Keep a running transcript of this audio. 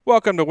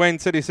Welcome to Wayne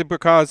City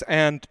Supercars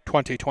and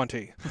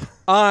 2020.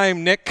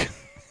 I'm Nick.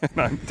 And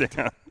I'm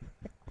Dan.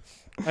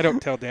 I don't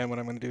tell Dan when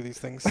I'm going to do these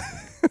things.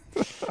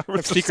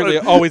 I've secretly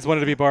always wanted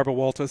to be Barbara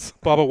Walters.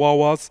 Barbara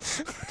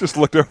Walters. Just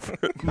looked over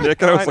at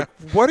Nick and I was like,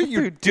 what are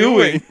you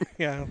doing?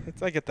 Yeah,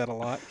 I get that a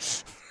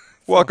lot.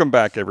 Welcome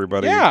back,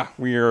 everybody. Yeah.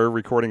 We are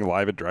recording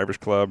live at Drivers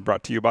Club,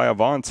 brought to you by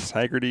Avance,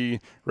 Haggerty,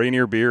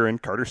 Rainier Beer,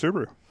 and Carter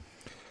Subaru.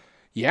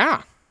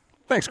 Yeah.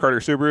 Thanks, Carter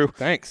Subaru.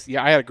 Thanks.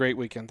 Yeah, I had a great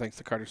weekend thanks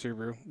to Carter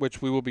Subaru, which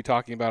we will be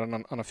talking about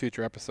on a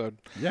future episode.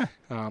 Yeah.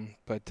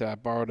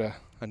 But borrowed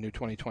a new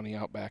 2020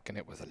 Outback, and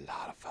it was a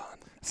lot of fun.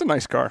 It's a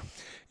nice car.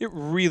 It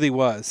really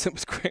was. It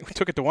was great. We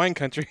took it to wine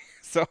country,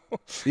 so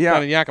Yeah.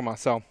 down in Yakima.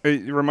 So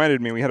It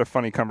reminded me, we had a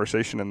funny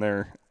conversation in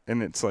there,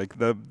 and it's like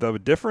the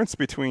difference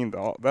between,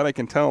 that I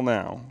can tell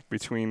now,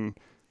 between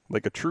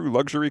like a true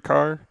luxury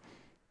car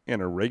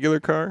and a regular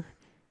car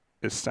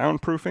is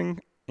soundproofing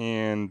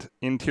and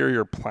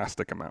interior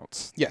plastic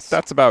amounts. yes,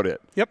 That's about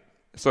it. Yep.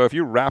 So if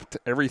you wrapped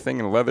everything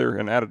in leather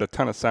and added a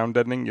ton of sound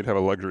deadening, you'd have a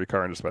luxury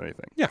car in just about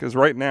anything. Yeah. Because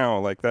right now,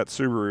 like that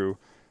Subaru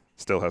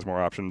still has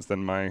more options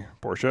than my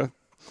Porsche.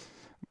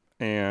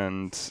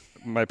 And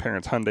my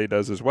parents' Hyundai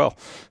does as well.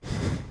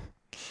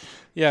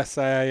 Yes,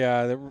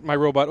 my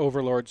robot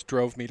overlords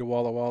drove me to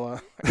Walla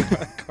Walla. I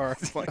got a car.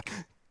 It's like,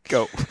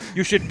 Go.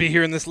 you shouldn't be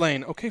here in this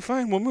lane. Okay,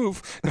 fine, we'll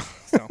move.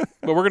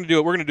 But we're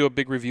gonna do a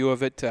big review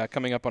of it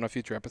coming up on a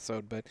future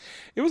episode. But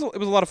it was a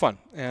lot of fun,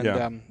 and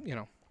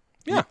Yeah.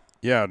 yeah.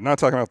 Yeah, not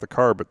talking about the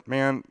car, but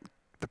man,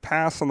 the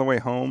pass on the way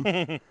home.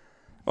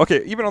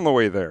 Okay, even on the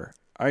way there,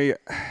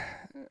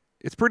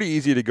 it's pretty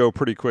easy to go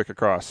pretty quick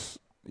across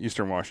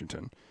Eastern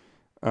Washington.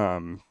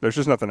 There's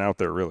just nothing out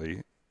there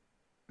really.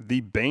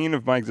 The bane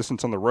of my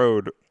existence on the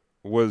road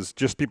was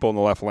just people in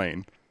the left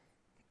lane.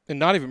 And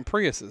not even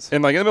Priuses.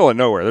 And like in the middle of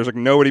nowhere, there's like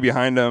nobody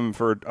behind them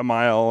for a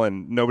mile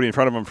and nobody in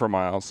front of them for a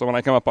mile. So when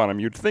I come up on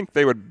them, you'd think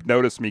they would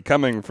notice me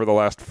coming for the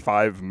last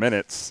 5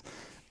 minutes.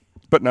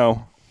 But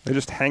no, they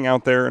just hang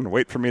out there and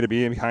wait for me to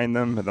be behind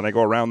them. And then I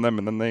go around them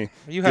and then they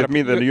give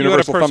me the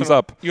universal thumbs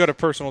up. You had a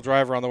personal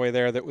driver on the way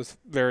there that was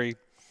very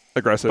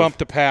Aggressive. bumped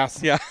to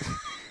pass. Yeah.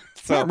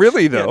 So, Not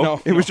really, though.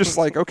 no, it was just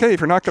like, okay, if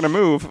you're not going to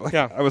move. Like,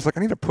 Yeah. I was like,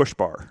 I need a push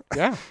bar.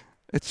 Yeah.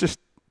 It's just,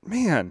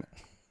 man,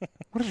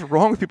 what is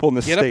wrong with people in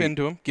this Get state? up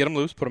into them, get them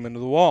loose, put them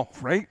into the wall.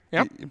 Right?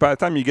 Yep. By the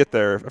time you get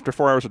there, after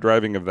 4 hours of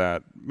driving of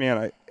that,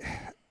 man,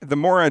 the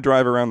more I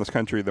drive around this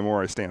country, the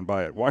more I stand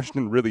by it.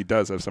 Washington really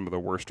does have some of the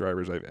worst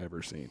drivers I've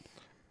ever seen.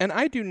 And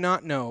I do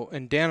not know,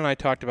 and Dan and I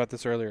talked about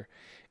this earlier,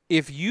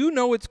 if you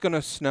know it's going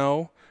to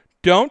snow,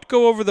 don't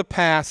go over the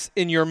pass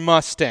in your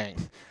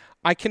Mustang.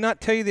 I cannot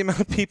tell you the amount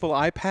of people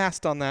I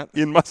passed on that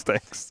In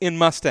Mustangs. in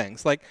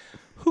Mustangs. Like,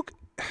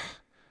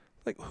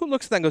 who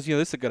looks at that and goes,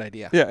 this is a good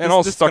idea. Yeah, and This- all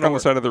this is stuck gonna on the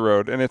work. side of the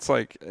road. And it's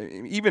like,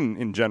 even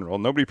in general,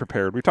 nobody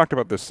prepared. We talked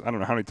about this, I don't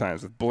know how many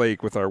times, with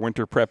Blake, with our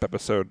winter prep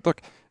episode.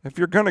 Look, if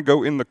you're going to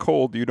go in the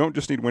cold, you don't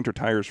just need winter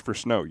tires for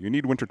snow. You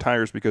need winter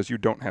tires because you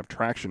don't have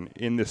traction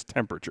in this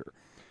temperature.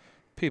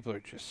 People are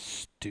just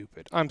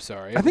stupid. I'm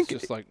sorry. I think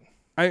it's just like,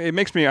 it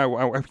makes me,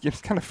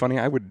 it's kind of funny.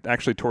 I would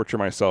actually torture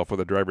myself with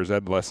a driver's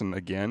ed lesson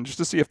again, just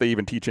to see if they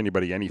even teach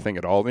anybody anything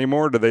at all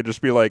anymore. Do they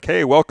just be like,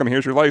 hey, welcome,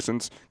 here's your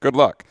license, good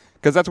luck?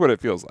 Because that's what it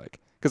feels like.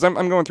 Because I'm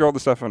going through all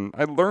this stuff, and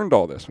I learned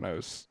all this when I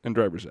was in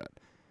driver's ed.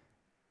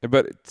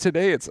 But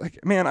today it's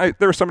like, man,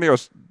 there was somebody, I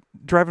was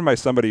driving by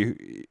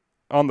somebody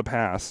on the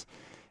pass,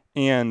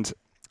 and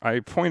I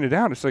pointed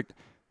out, it's like,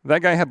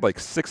 that guy had like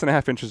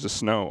 6.5 inches of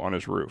snow on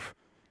his roof.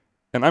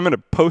 And I'm going to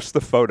post the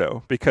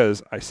photo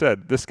because I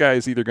said this guy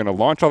is either going to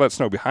launch all that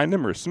snow behind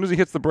him or as soon as he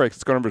hits the brakes,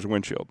 it's going over his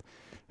windshield.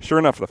 Sure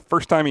enough, the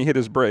first time he hit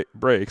his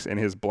brakes in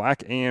his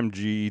black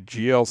AMG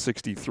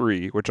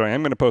GL63, which I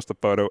am going to post the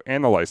photo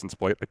and the license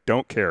plate, I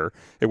don't care,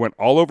 it went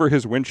all over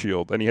his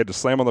windshield and he had to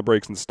slam on the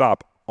brakes and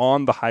stop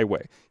on the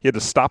highway. He had to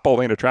stop all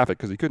lane of traffic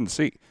because he couldn't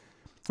see.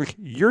 Like,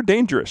 you're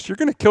dangerous. You're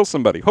going to kill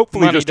somebody.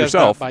 Hopefully money just does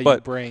yourself. not buy But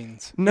you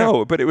brains.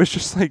 no, but it was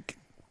just like,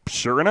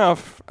 sure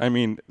enough, I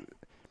mean...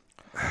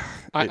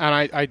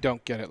 I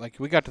don't get it. Like,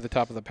 we got to the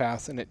top of the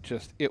pass, and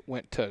it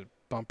went to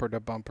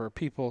bumper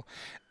people.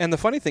 And the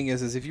funny thing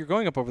is if you're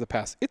going up over the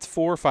pass, it's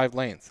 4 or 5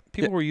 lanes.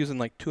 People were using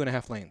like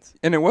 2.5 lanes.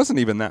 And it wasn't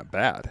even that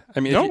bad. I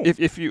mean, No.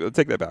 if you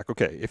take that back,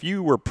 okay, if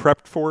you were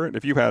prepped for it,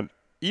 if you had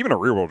even a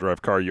rear-wheel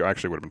drive car, you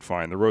actually would have been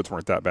fine. The roads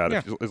weren't that bad.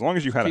 Yeah. As long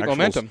as you had Keep actual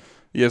momentum.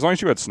 Yeah, as long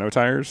as you had snow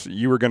tires,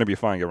 you were going to be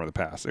fine going over the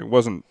pass. It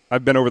wasn't.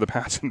 I've been over the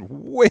pass in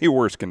way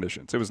worse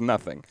conditions. It was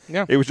nothing.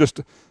 Yeah. It was just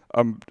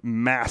a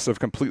mass of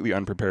completely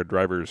unprepared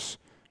drivers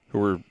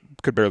who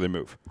could barely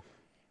move.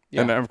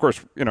 Yeah. And of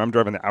course, I'm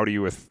driving the Audi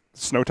with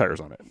snow tires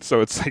on it,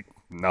 so it's like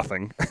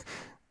nothing.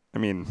 I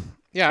mean,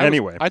 Yeah.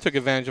 anyway. I took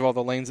advantage of all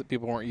the lanes that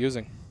people weren't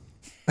using.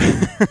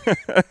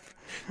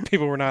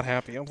 People were not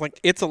happy. I'm like,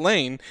 it's a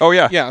lane. Oh,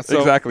 yeah. Yeah, so-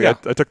 exactly. yeah.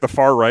 I took the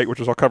far right, which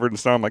was all covered in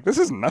snow. I'm like, this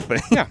is nothing.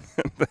 Yeah.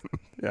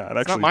 Yeah,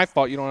 It's not my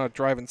fault you don't know how to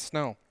drive in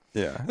snow.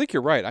 Yeah. I think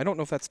you're right. I don't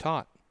know if that's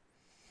taught.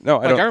 No,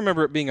 I I don't.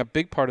 remember it being a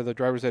big part of the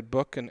driver's ed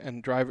book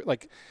and driver,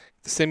 like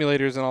the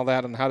simulators and all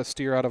that, and how to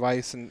steer out of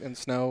ice and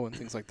snow and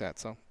things like that.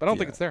 So, but I don't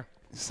think Yeah. it's there.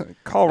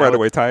 Call Right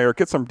Away Tire.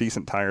 Get some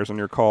decent tires on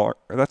your car.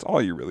 That's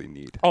all you really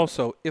need.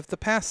 Also, if the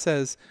pass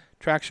says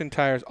traction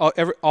tires,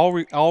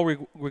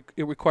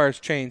 it requires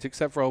chains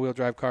except for all-wheel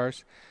drive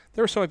cars.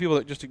 There were so many people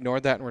that just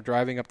ignored that and were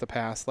driving up the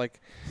pass. Like,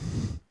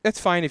 that's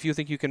fine if you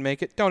think you can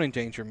make it. Don't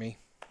endanger me.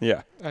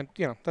 Yeah. And,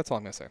 that's all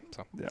I'm going to say.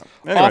 So, yeah.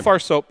 Anyway, off our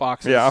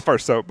soapboxes. Yeah, off our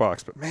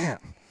soapbox. But, man,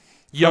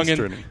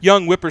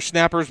 young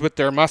whippersnappers with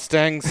their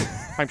Mustangs.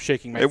 I'm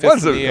shaking my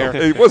fist in the air.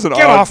 It wasn't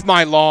Get off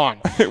my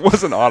lawn. It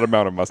was an odd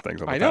amount of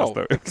Mustangs on the I know. pass,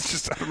 though. It's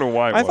just, I don't know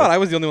why I thought I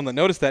was the only one that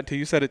noticed that until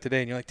you said it today.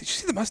 And you're like, did you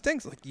see the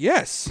Mustangs? Like,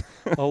 yes.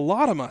 A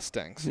lot of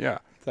Mustangs. Yeah.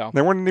 So.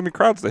 There weren't even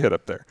crowds to hit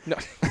up there. No.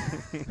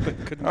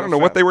 I don't know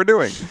what they were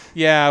doing.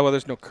 Yeah, well,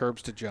 there's no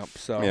curbs to jump,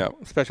 so Yeah.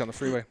 especially on the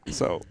freeway.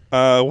 So,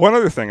 one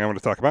other thing I want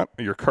to talk about,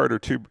 your Carter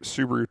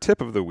Subaru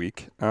tip of the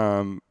week.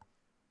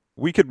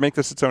 We could make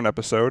this its own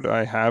episode.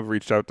 I have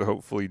reached out to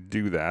hopefully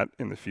do that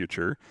in the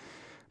future.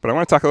 But I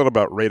want to talk a little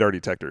about radar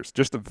detectors.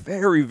 Just a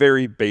very,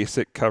 very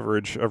basic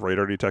coverage of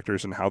radar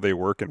detectors and how they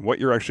work and what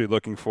you're actually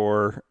looking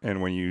for.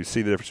 And when you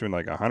see the difference between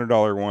like a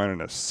 $100 one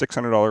and a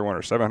 $600 one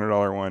or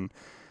 $700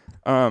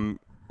 one.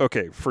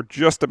 Okay, for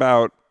just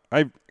about,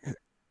 I've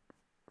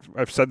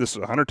said this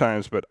 100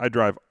 times, but I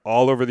drive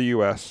all over the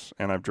U.S.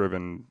 and I've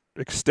driven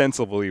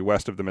extensively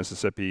west of the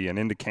Mississippi and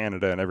into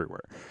Canada and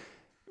everywhere.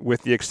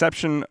 With the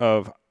exception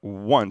of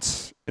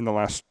once in the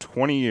last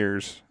 20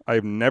 years,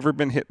 I've never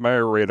been hit by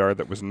a radar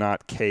that was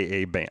not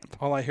KA banned.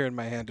 All I hear in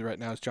my hand right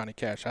now is Johnny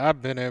Cash.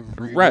 I've been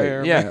everywhere.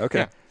 Right, yeah, okay.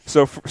 Yeah.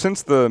 So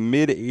since the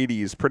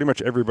mid-'80s, pretty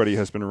much everybody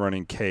has been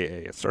running KA.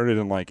 It started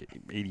in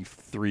like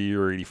 83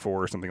 or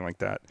 84 or something like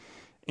that.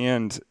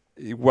 And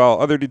while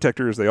other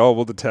detectors, they all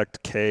will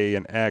detect K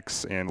and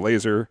X and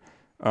laser,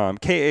 KA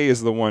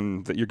is the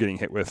one that you're getting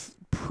hit with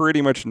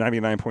pretty much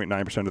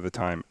 99.9% of the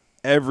time.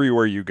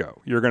 Everywhere you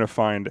go, you're going to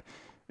find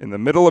in the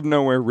middle of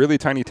nowhere really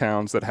tiny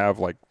towns that have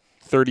like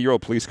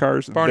 30-year-old police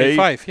cars. Barney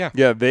Fife, yeah.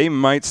 Yeah, they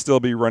might still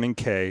be running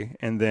K.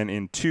 And then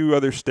in 2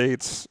 other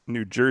states,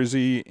 New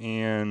Jersey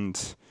and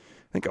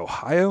I think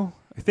Ohio.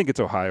 I think it's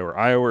Ohio or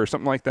Iowa or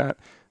something like that.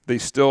 They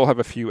still have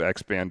a few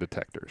X-band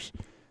detectors.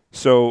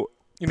 So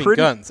you mean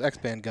guns,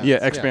 X-band guns. Yeah,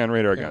 X-band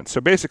radar guns.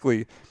 So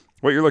basically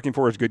what you're looking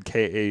for is good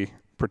KA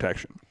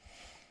protection.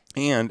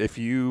 And if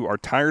you are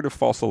tired of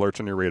false alerts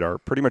on your radar,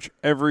 pretty much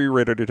every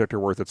radar detector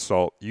worth its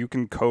salt, you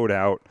can code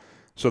out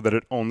so that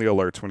it only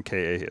alerts when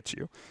KA hits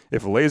you.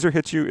 If laser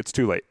hits you, it's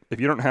too late. If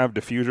you don't have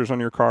diffusers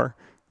on your car,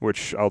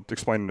 which I'll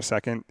explain in a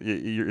second,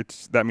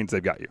 that means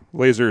they've got you.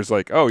 Laser is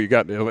like, oh, you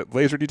got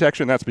laser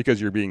detection? That's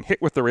because you're being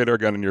hit with the radar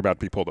gun and you're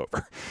about to be pulled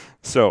over.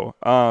 So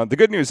the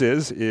good news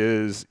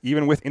is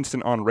even with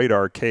instant on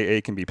radar, KA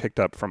can be picked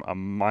up from a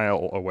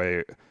mile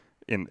away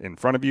in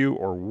front of you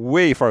or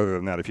way farther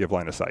than that if you have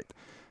line of sight.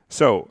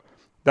 So,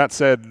 that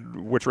said,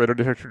 which radar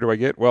detector do I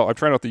get? Well, I've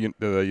tried out the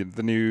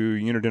new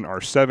Uniden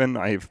R7.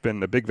 I've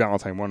been a big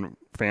Valentine 1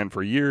 fan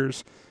for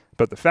years.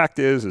 But the fact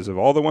is of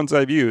all the ones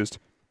I've used,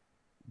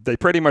 they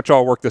pretty much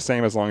all work the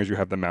same as long as you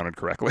have them mounted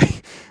correctly.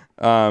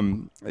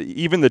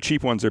 Even the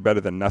cheap ones are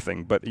better than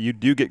nothing. But you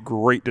do get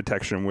great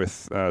detection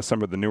with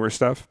some of the newer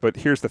stuff. But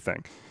here's the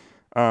thing.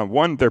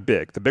 One, they're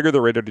big. The bigger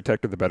the radar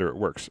detector, the better it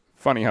works.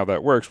 Funny how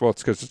that works. Well,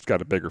 it's because it's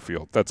got a bigger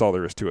field. That's all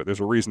there is to it.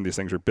 There's a reason these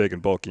things are big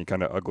and bulky and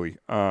kind of ugly.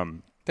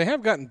 They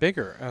have gotten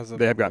bigger.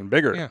 They have gotten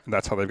bigger. Yeah. And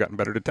that's how they've gotten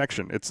better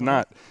detection. It's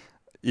not,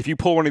 if you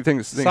pull one of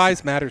these things.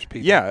 Size matters,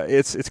 people. Yeah,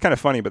 it's kind of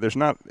funny, but there's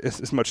not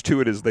as much to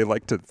it as they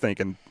like to think.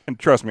 And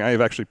trust me, I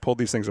have actually pulled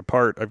these things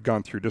apart. I've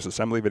gone through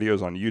disassembly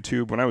videos on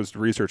YouTube. When I was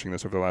researching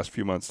this over the last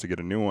few months to get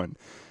a new one,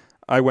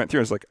 I went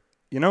through and was like,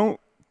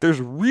 there's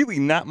really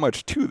not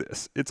much to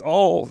this. It's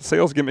all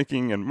sales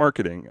gimmicking and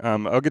marketing.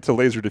 I'll get to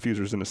laser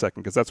diffusers in a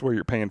second because that's where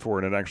you're paying for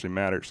and it actually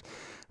matters.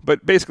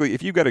 But basically,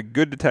 if you've got a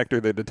good detector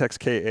that detects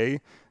KA,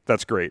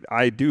 that's great.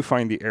 I do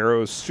find the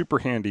arrows super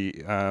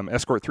handy.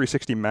 Escort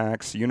 360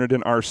 Max,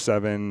 Uniden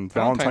R7,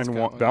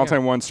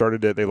 Valentine 1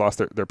 started it. They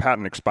lost their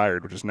patent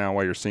expired, which is now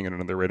why you're seeing it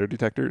on their radar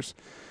detectors.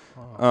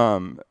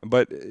 Oh.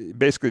 But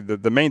basically,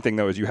 the main thing,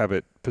 though, is you have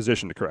it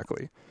positioned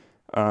correctly.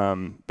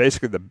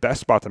 Basically, the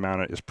best spot to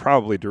mount it is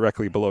probably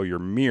directly below your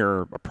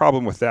mirror. A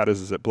problem with that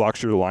is it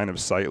blocks your line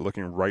of sight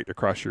looking right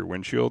across your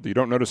windshield. You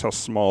don't notice how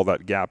small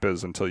that gap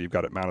is until you've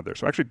got it mounted there.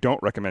 So I actually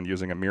don't recommend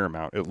using a mirror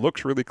mount. It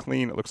looks really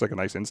clean. It looks like a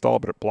nice install,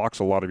 but it blocks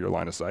a lot of your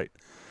line of sight.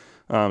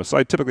 So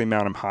I typically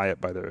mount them high up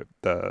by the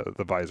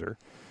visor.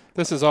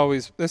 This is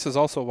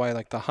also why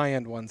like the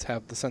high-end ones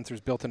have the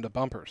sensors built into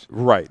bumpers.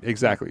 Right,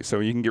 exactly.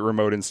 So you can get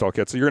remote install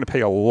kits. So you're going to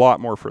pay a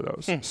lot more for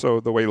those. So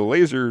the way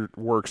laser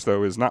works,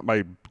 though, is not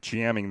by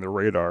jamming the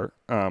radar.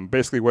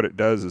 Basically what it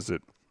does is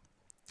it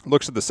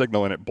looks at the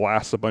signal and it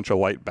blasts a bunch of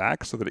light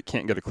back so that it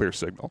can't get a clear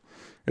signal.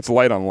 It's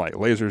light on light.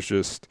 Laser's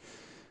just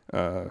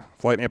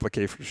light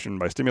amplification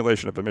by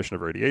stimulation of emission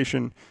of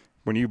radiation.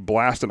 When you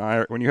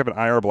when you have an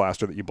IR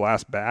blaster that you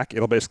blast back,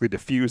 it'll basically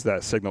diffuse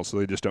that signal so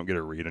they just don't get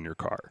a read on your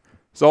car.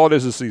 So all it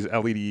is these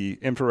LED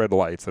infrared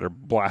lights that are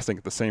blasting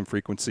at the same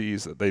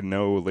frequencies that they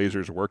know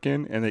lasers work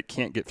in, and it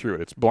can't get through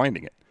it. It's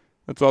blinding it.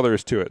 That's all there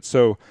is to it.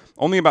 So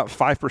only about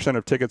 5%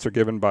 of tickets are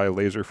given by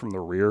laser from the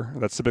rear.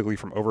 That's typically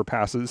from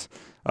overpasses.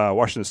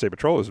 Washington State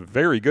Patrol is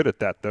very good at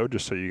that, though,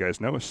 just so you guys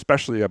know,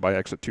 especially by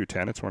exit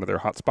 210. It's one of their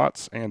hot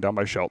spots, and down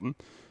by Shelton.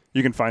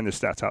 You can find the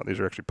stats out.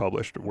 These are actually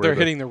published. They're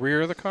hitting the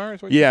rear of the car?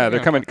 Yeah, they're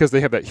coming because they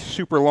have that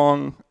super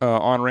long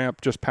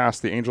on-ramp just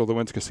past the Angel of the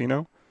Winds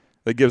Casino.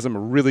 That gives them a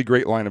really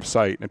great line of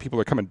sight, and people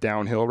are coming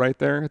downhill right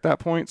there at that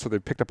point, so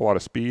they've picked up a lot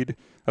of speed.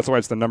 That's why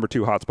it's the number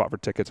 2 hotspot for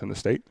tickets in the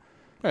state.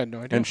 I had no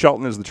idea. And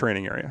Shelton is the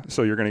training area,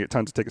 so you're going to get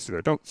tons of tickets through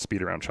there. Don't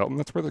speed around Shelton.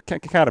 That's where the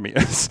academy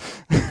is.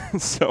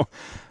 So,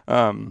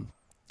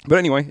 but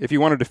anyway, if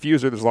you want a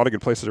diffuser, there's a lot of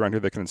good places around here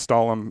that can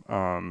install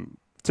them.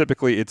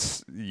 Typically,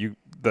 it's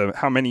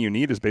how many you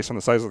need is based on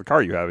the size of the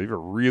car you have. If you have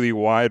a really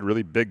wide,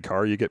 really big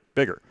car, you get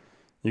bigger.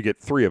 You get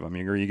 3 of them.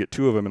 You get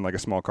 2 of them in like a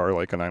small car,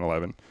 like a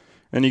 911,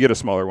 and you get a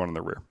smaller one in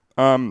the rear.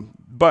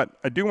 But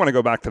I do want to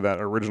go back to that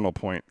original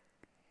point.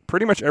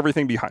 Pretty much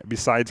everything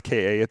besides KA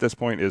at this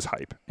point is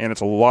hype, and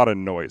it's a lot of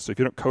noise. So if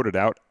you don't code it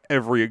out,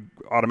 every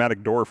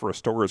automatic door for a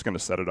store is going to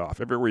set it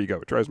off. Everywhere you go,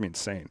 it drives me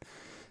insane.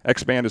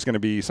 X-Band is going to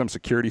be some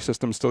security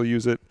systems still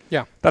use it.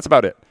 Yeah. That's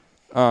about it.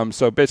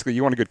 So basically,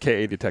 you want a good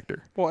KA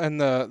detector. Well,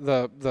 and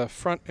the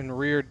front and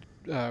rear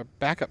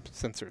backup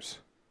sensors.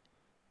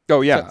 Oh,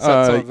 yeah.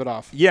 Set some of it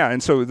off. Yeah,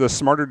 and so the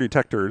smarter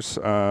detectors,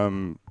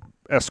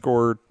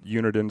 Escort,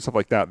 Uniden, stuff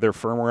like that, their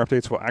firmware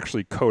updates will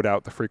actually code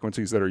out the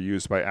frequencies that are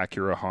used by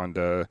Acura,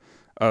 Honda,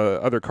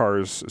 other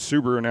cars,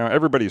 Subaru now.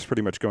 Everybody's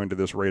pretty much going to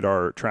this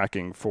radar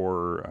tracking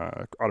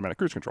for automatic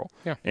cruise control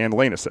and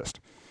lane assist.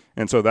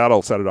 And so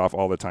that'll set it off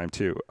all the time,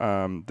 too.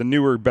 The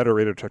newer, better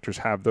radar detectors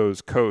have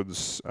those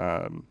codes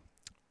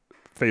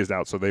phased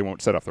out, so they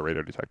won't set off the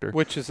radar detector.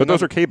 But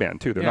those are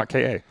K-band, too. They're not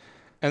KA.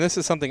 And this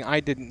is something I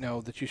didn't know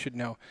that you should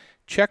know.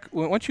 Check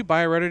once you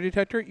buy a radar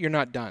detector, you're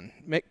not done.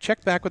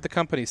 Check back with the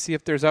company, see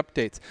if there's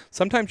updates.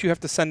 Sometimes you have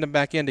to send them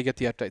back in to get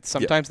the updates.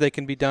 Sometimes they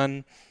can be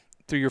done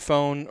through your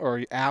phone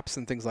or apps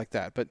and things like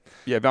that. But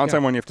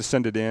Valentine one, you have to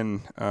send it in.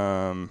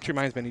 Which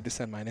reminds me, I need to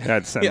send mine in. I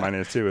had to send mine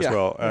in too as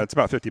well. It's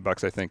about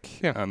 $50, I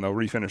think. Yeah. And they'll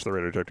refinish the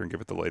radar detector and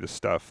give it the latest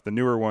stuff. The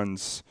newer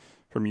ones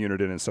from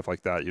Uniden and stuff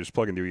like that, you just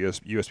plug into a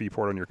USB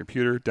port on your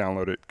computer,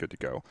 download it, good to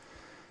go.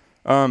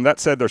 That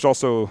said, there's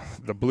also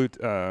the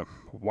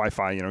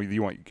Wi-Fi.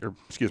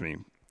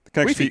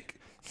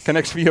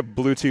 Connects via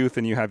Bluetooth,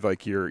 and you have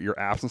like your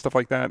apps and stuff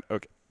like that.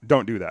 Okay,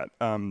 don't do that.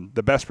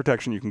 The best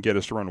protection you can get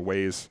is to run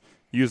Waze.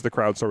 Use the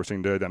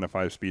crowdsourcing to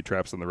identify speed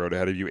traps on the road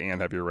ahead of you,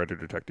 and have your radar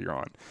detector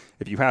on.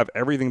 If you have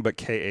everything but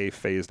KA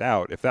phased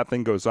out, if that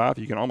thing goes off,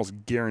 you can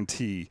almost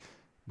guarantee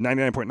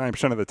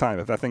 99.9% of the time,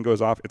 if that thing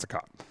goes off, it's a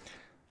cop.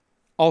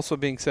 Also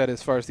being said,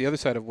 as far as the other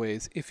side of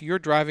Waze, if you're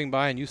driving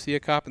by and you see a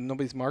cop and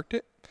nobody's marked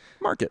it,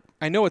 mark it.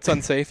 I know it's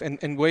unsafe, and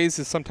Waze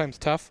is sometimes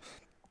tough,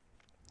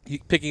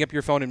 picking up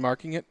your phone and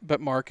marking it,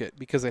 but mark it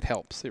because it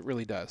helps. It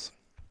really does.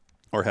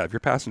 Or have your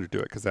passenger do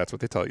it because that's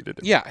what they tell you to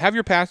do. Yeah, have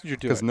your passenger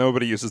do it. Because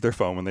nobody uses their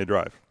phone when they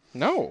drive.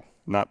 No.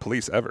 Not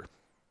police ever.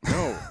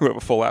 No. Who have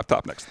a full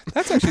laptop next to them.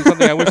 That's actually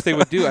something I wish they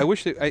would do. I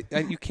wish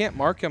you can't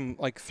mark them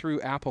like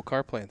through Apple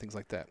CarPlay and things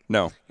like that.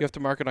 No. You have to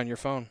mark it on your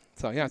phone.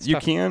 So yeah, it's you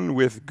tough. can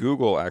with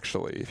Google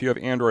actually. If you have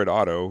Android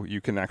Auto, you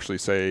can actually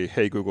say,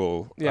 "Hey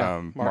Google,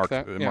 mark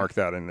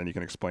that," and then you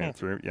can explain it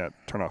through. Yeah,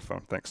 turn off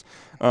phone. Thanks.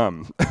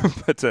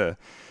 But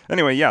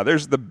anyway,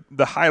 there's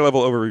the high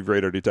level overview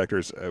radar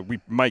detectors. We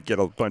might get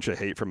a bunch of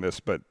hate from this,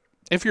 but.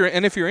 If you're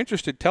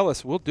interested, tell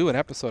us. We'll do an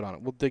episode on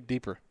it. We'll dig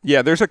deeper.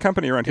 Yeah, there's a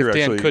company around here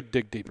Dan actually could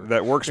dig deeper.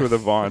 that works with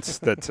Avance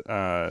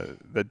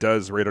that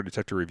does radar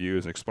detector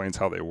reviews and explains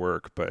how they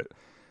work. But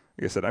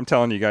like I said, I'm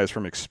telling you guys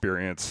from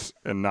experience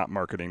and not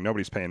marketing.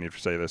 Nobody's paying me to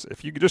say this.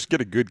 If you could just get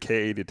a good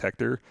KA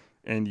detector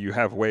and you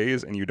have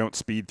Waze and you don't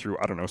speed through,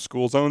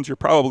 school zones, you're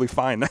probably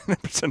fine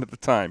 90% of the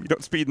time. You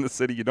don't speed in the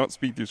city. You don't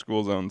speed through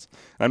school zones.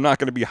 I'm not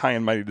going to be high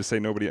and mighty to say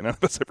none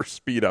of us ever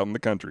speed out in the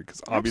country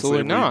because obviously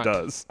everybody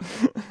does.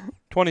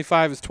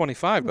 25 is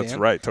 25, man. That's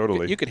right,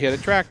 totally. You could hit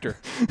a tractor.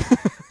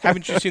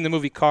 Haven't you seen the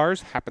movie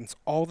Cars? Happens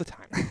all the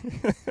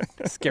time.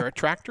 Scare a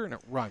tractor and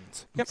it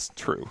runs. Yep. It's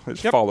true. They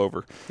just fall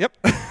over. Yep.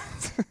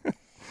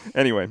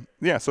 Anyway,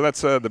 so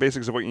that's the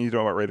basics of what you need to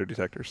know about radar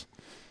detectors.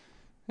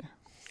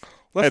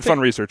 I had fun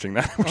researching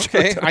that.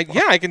 Okay.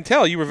 I can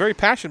tell. You were very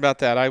passionate about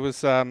that. I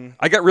was.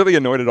 I got really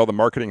annoyed at all the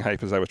marketing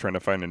hype as I was trying to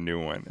find a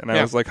new one. And I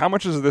was like, how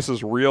much of this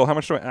is real? How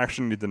much do I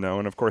actually need to know?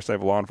 And, of course, I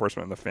have law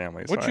enforcement in the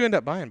family. What did you end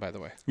up buying, by the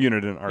way?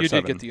 Uniden R7. You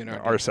did get the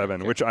Uniden R7,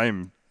 okay. Which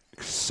I'm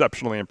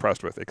exceptionally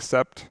impressed with,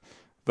 except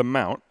the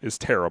mount is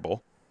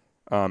terrible.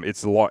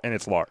 It's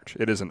large.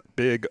 It is a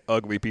big,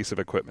 ugly piece of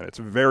equipment. It's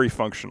very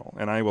functional,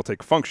 and I will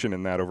take function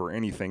in that over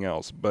anything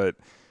else. But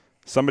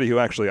somebody who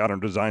actually,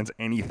 designs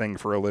anything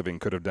for a living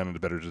could have done a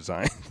better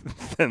design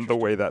than the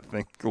way that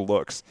thing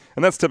looks.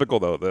 And that's typical,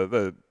 though.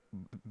 The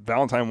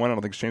Valentine one, I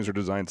don't think, has changed their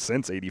design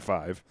since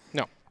 '85.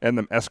 No. And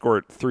the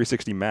Escort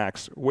 360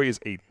 Max weighs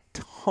a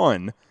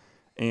ton,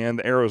 and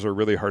the arrows are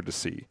really hard to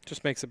see.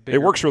 Just makes a big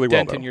works really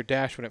well, dent in your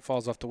dash when it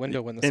falls off the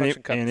window when the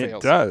suction cup fails. And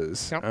it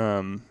does. Yep.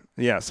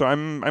 Yeah, so I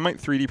might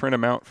 3D print a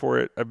mount for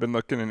it. I've been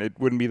looking, and it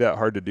wouldn't be that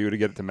hard to do to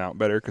get it to mount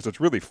better because it's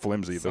really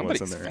flimsy than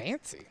what's in there.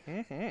 Fancy.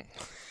 Mm-hmm.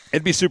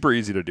 It'd be super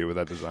easy to do with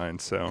that design.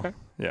 So,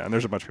 yeah, and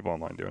there's a bunch of people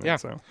online doing it.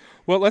 So,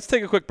 well, let's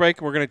take a quick break,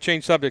 and we're going to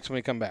change subjects when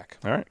we come back.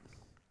 All right.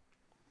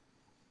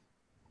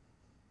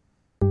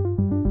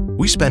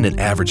 We spend an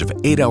average of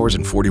 8 hours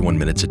and 41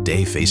 minutes a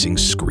day facing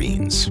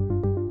screens.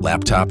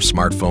 Laptops,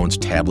 smartphones,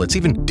 tablets,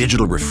 even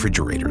digital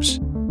refrigerators.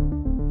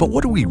 But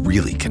what are we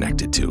really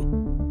connected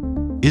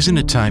to? Isn't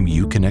it time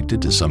you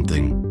connected to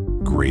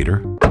something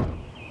greater?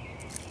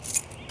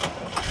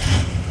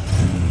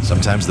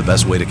 Sometimes the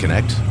best way to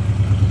connect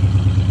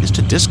is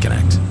to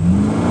disconnect.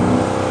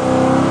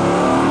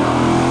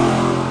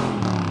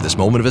 This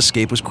moment of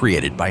escape was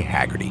created by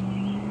Haggerty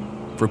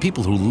for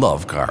people who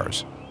love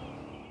cars.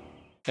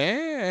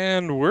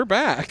 And we're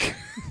back.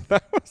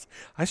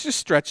 I just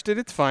stretched it.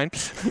 It's fine.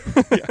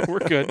 Yeah, we're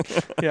good.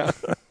 Yeah.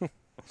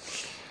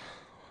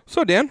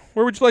 So, Dan,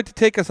 where would you like to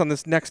take us on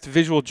this next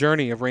visual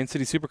journey of Rain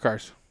City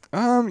Supercars?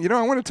 I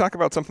want to talk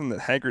about something that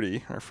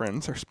Haggerty, our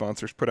friends, our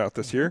sponsors, put out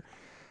this year.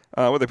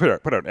 Well, they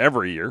put out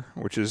every year,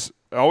 which is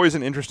always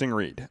an interesting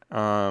read.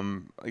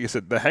 Like I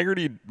said, the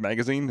Haggerty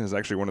magazine is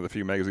actually one of the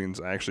few magazines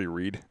I actually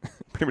read.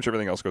 Pretty much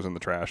everything else goes in the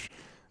trash.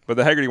 But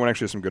the Haggerty one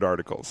actually has some good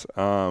articles.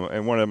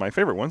 And one of my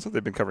favorite ones that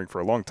they've been covering for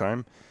a long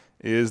time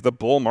is the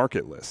bull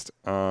market list.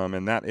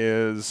 And that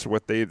is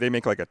what they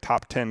make like a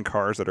top 10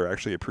 cars that are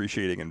actually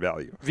appreciating in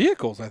value.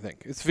 Vehicles, I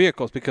think. It's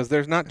vehicles because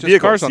there's not just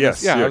vehicles, cars on yes,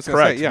 this. Yeah, I was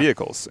correct. Say,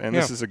 Vehicles. And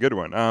this is a good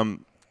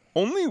one.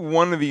 Only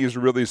one of these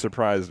really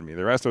surprised me.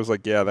 The rest I was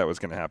like, yeah, that was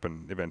going to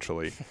happen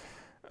eventually.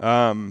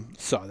 Saw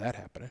that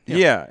happening.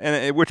 Yeah,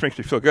 and which makes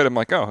me feel good. I'm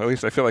like, oh, at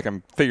least I feel like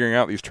I'm figuring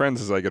out these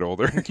trends as I get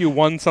older. You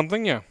won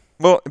something, yeah.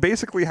 Well,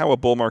 basically how a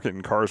bull market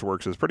in cars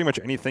works is pretty much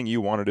anything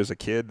you wanted as a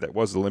kid that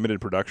was limited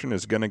production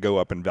is going to go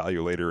up in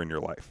value later in your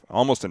life,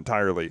 almost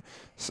entirely.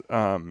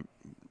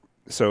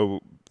 So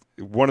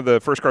one of the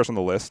first cars on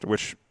the list,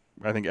 which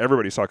I think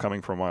everybody saw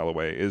coming from a mile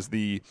away, is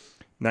the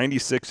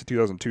 96 to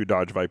 2002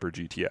 Dodge Viper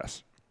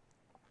GTS.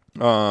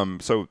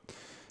 So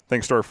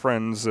thanks to our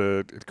friends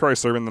at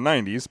Chrysler in the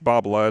 90s,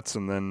 Bob Lutz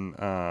and then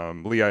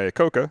Lee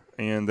Iacocca,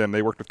 and then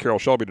they worked with Carroll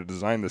Shelby to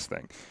design this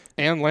thing.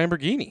 And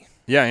Lamborghini.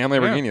 Yeah, and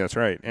Lamborghini, that's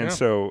right. And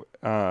so,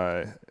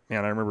 I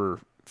remember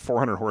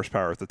 400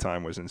 horsepower at the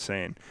time was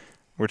insane,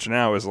 which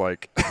now is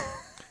like...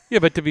 Yeah,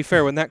 but to be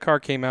fair, when that car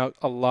came out,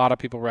 a lot of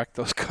people wrecked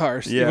those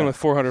cars, even with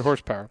 400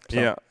 horsepower. So.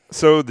 Yeah.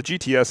 So the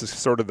GTS is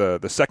sort of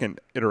the second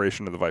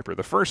iteration of the Viper.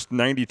 The first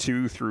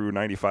 92 through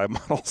 95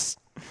 models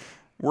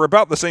were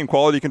about the same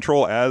quality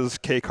control as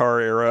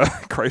K-Car era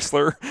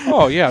Chrysler.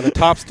 Oh, yeah. The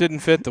tops didn't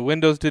fit. The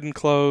windows didn't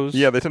close.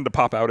 Yeah, they tend to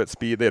pop out at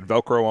speed. They had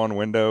Velcro on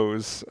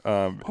windows.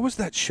 What was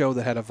that show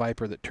that had a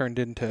Viper that turned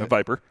into... A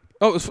Viper.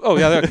 Oh,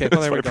 yeah. Okay.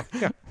 Well, there we go.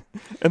 Yeah.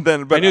 And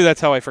then, but I knew that's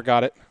how I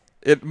forgot it.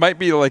 It might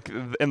be like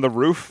in the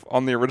roof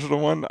on the original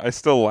one. I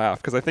still laugh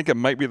because I think it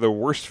might be the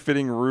worst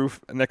fitting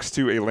roof next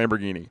to a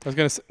Lamborghini. I was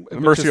going to say,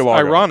 Murcielago.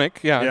 Ironic.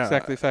 Yeah,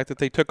 exactly. The fact that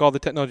they took all the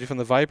technology from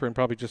the Viper and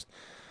probably just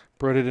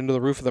brought it into the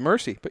roof of the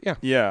Mercy. But yeah.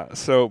 Yeah.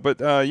 So, but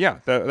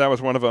that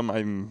was one of them.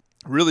 I'm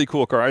really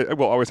cool car. I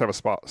will always have a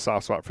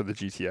soft spot for the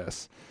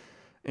GTS.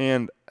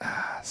 And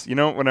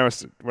when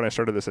I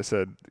started this, I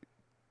said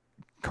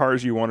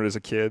cars you wanted as a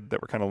kid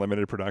that were kind of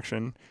limited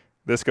production.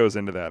 This goes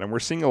into that, and we're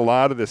seeing a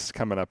lot of this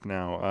coming up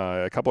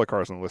now. A couple of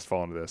cars on the list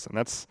fall into this, and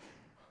that's.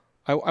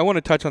 I want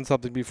to touch on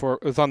something before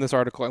it was on this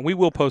article, and we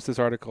will post this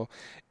article.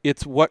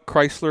 It's what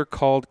Chrysler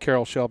called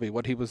Carroll Shelby.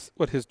 What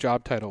his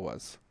job title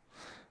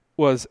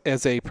was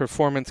as a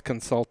performance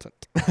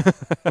consultant.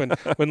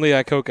 when Lee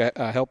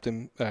Iacocca helped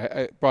him,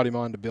 brought him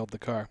on to build the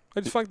car. I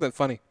just find that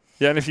funny.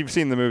 Yeah, and if you've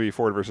seen the movie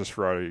Ford versus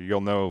Ferrari,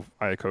 you'll know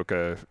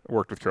Iacocca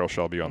worked with Carroll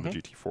Shelby on the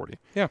GT40.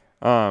 Yeah.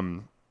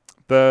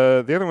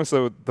 The other one was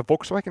the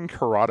Volkswagen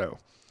Corrado.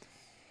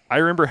 I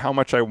remember how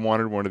much I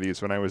wanted one of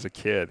these when I was a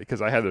kid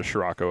because I had a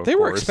Scirocco. They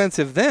were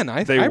expensive then.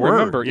 I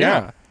remember.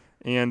 Yeah.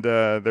 And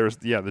there's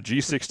the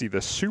G60,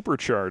 the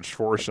supercharged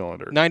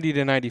 4-cylinder. 90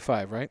 to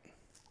 95, right?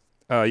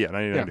 90 to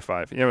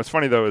 95. What's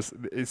funny though is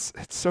it's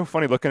so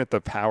funny looking at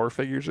the power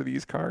figures of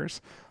these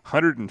cars.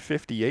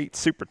 158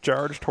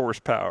 supercharged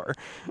horsepower.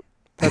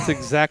 That's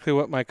exactly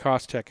what my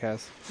cost check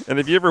has. And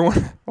if you ever want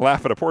to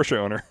laugh at a Porsche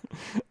owner,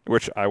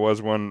 which I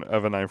was one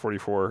of a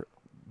 944,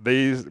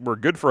 they were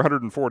good for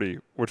 140,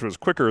 which was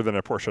quicker than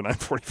a Porsche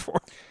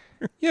 944.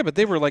 Yeah, but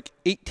they were like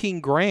 18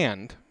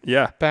 grand.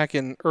 Yeah. Back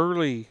in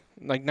early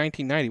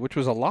 1990, which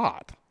was a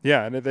lot.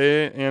 Yeah,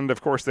 and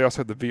of course they also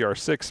had the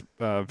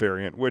VR6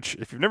 variant, which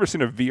if you've never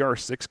seen a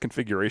VR6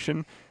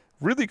 configuration,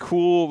 really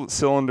cool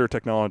cylinder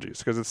technologies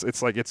because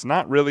it's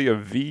not really a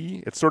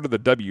V, it's sort of the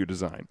W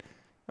design.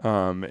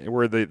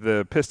 Where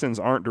the pistons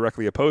aren't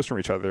directly opposed from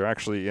each other. They're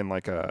actually in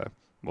like a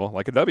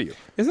W.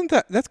 Isn't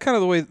that's kind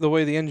of the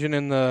way the engine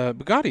in the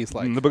Bugatti is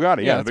like? The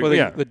Bugatti, yeah.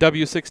 That's the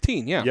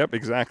W16, yeah. Yep,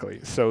 exactly.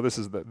 So this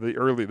is the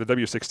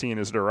W16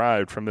 is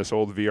derived from this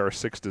old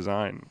VR6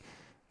 design.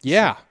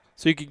 Yeah.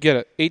 So you could get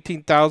a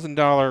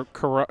 $18,000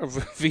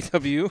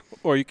 VW,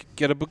 or you could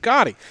get a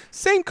Bugatti.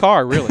 Same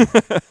car, really.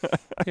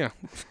 Yeah,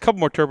 a couple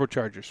more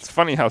turbochargers. It's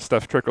funny how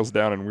stuff trickles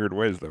down in weird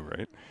ways, though,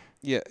 right?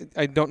 Yeah,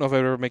 I don't know if I'd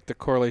ever make the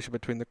correlation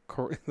between the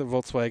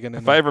Volkswagen and.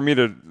 If I ever meet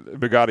a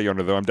Bugatti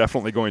owner, though, I'm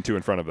definitely going to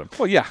in front of them.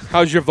 Well, yeah.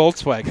 How's your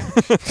Volkswagen?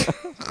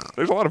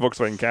 There's a lot of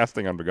Volkswagen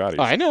casting on Bugattis.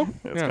 I know.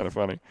 It's kind of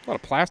funny. A lot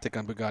of plastic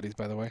on Bugattis,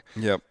 by the way.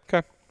 Yep.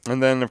 Okay.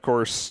 And then, of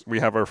course, we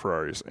have our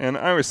Ferraris. And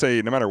I always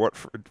say, no matter what,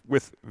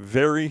 with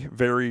very,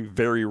 very,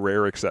 very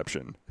rare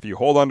exception, if you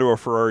hold onto a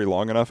Ferrari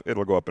long enough,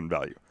 it'll go up in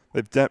value.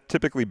 They've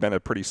typically been a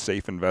pretty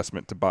safe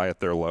investment to buy at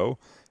their low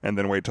and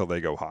then wait till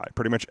they go high.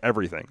 Pretty much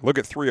everything. Look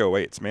at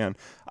 308s, man.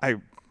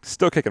 I'm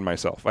still kicking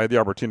myself. I had the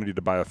opportunity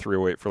to buy a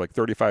 308 for like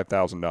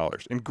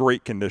 $35,000 in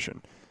great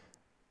condition.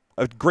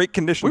 A great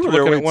condition. We were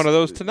looking at one of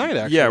those tonight,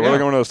 actually. Yeah, we're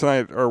looking at one of those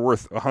tonight are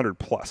worth 100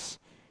 plus.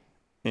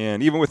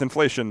 And even with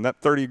inflation, that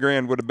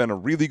 $30,000 would have been a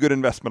really good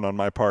investment on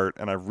my part.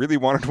 And I really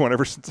wanted one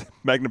ever since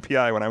Magnum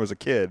PI when I was a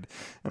kid,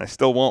 and I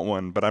still want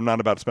one. But I'm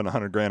not about to spend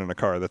 $100,000 in a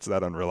car that's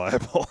that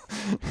unreliable.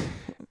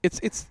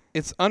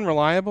 It's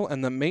unreliable,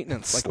 and the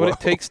maintenance, like Slow. what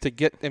it takes to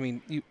get. I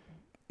mean,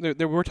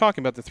 we're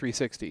talking about the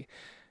 360.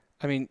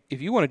 I mean,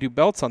 if you want to do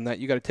belts on that,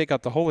 you got to take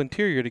out the whole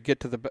interior to get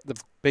to the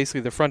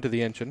basically the front of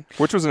the engine,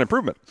 Which was an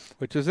improvement.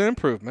 which is an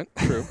improvement,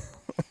 true.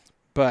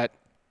 But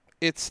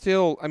it's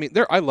still. I mean,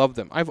 I love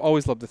them. I've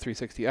always loved the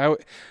 360.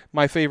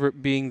 My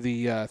favorite being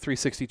the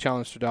 360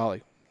 Challenge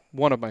Stradale.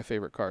 One of my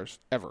favorite cars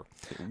ever.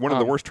 One of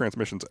the worst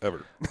transmissions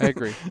ever. I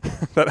agree.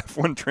 That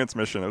F1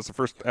 transmission. It was the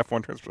first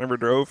F1 transmission I ever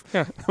drove.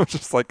 Yeah. I was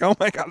just like, oh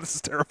my God, this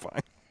is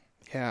terrifying.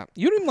 Yeah,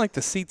 you didn't like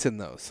the seats in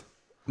those.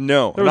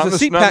 No, There was not a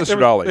seat not pack. the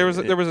Stradale.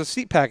 There was a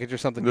seat package or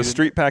something. The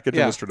street package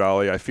Yeah. in the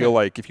Stradale, I feel Yeah.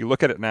 like if you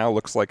look at it now,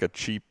 looks like a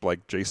cheap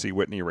like J.C.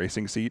 Whitney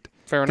racing seat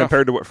Fair enough.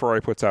 compared to what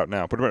Ferrari puts out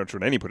now. Pretty much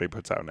what anybody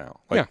puts out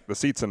now. Like Yeah. the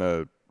seats in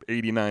a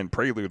 89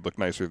 Prelude look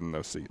nicer than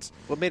those seats.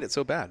 What made it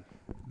so bad?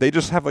 They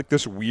just have like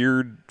this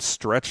weird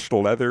stretched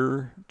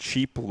leather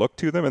cheap look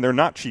to them, and they're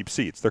not cheap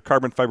seats. They're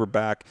carbon fiber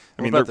back.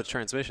 I What mean, about they're the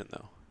transmission,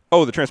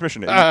 though? the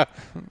transmission.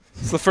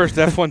 It's the first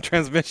F1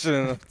 transmission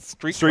in a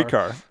street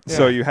car. Yeah.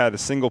 So you had a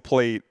single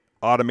plate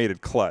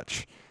automated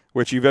clutch,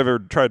 which you've ever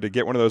tried to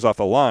get one of those off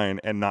the line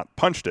and not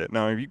punched it.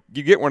 Now, if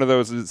you get one of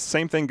those, the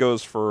same thing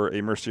goes for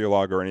a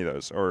Murcielago or any of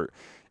those, or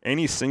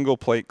any single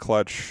plate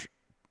clutch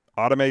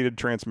automated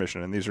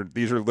transmission. And these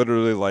are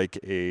literally like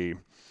they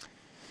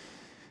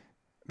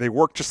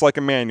work just like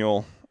a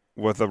manual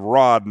with a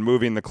rod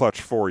moving the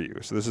clutch for you.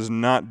 So this is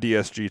not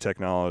DSG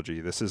technology.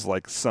 This is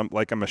like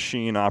a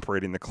machine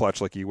operating the clutch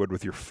like you would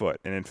with your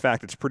foot. And in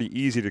fact, it's pretty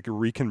easy to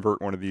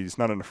reconvert one of these,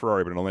 not in a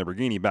Ferrari, but in a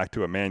Lamborghini, back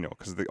to a manual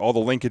because all the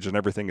linkage and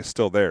everything is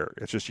still there.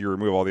 It's just you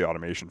remove all the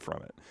automation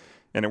from it,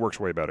 and it works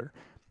way better.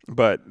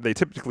 But they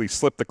typically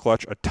slip the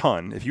clutch a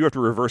ton. If you have to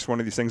reverse one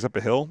of these things up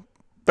a hill,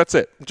 that's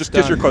it. Just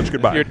kiss your clutch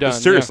goodbye. You're done.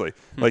 Seriously.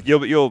 Like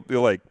you'll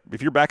like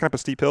if you're backing up a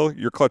steep hill,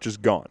 your clutch is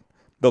gone.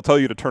 They'll tell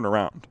you to turn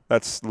around.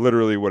 That's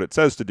literally what it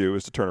says to do,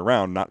 is to turn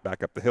around, not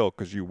back up the hill,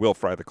 because you will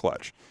fry the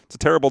clutch. It's a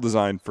terrible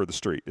design for the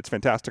street. It's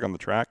fantastic on the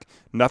track.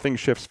 Nothing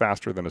shifts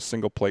faster than a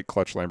single plate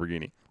clutch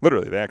Lamborghini.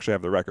 Literally, they actually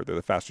have the record. They're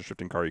the fastest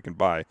shifting car you can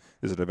buy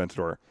is an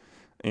Aventador.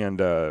 And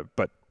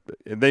but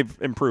they've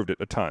improved it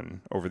a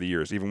ton over the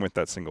years, even with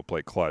that single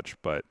plate clutch.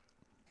 But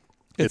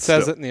It it's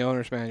says still- it in the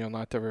owner's manual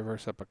not to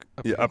reverse up.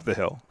 up the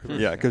hill.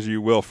 Yeah, because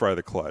you will fry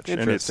the clutch.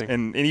 Interesting.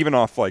 And even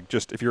off, like,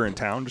 just if you're in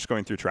town, just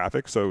going through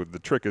traffic. So the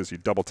trick is you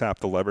double tap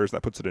the levers.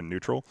 That puts it in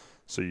neutral.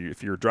 So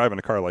if you're driving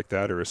a car like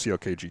that or a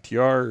CLK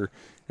GTR or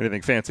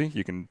anything fancy,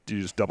 you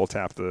just double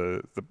tap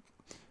the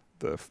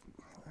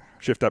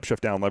shift up,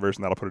 shift down levers,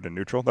 and that'll put it in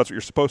neutral. That's what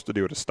you're supposed to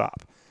do at a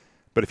stop.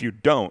 But if you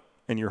don't,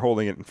 and you're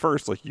holding it in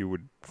first, like you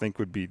would think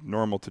would be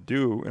normal to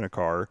do in a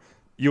car,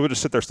 you will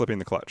just sit there slipping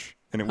the clutch,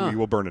 and you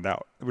will burn it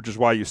out, which is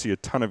why you see a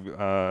ton of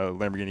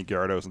Lamborghini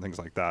Gallardos and things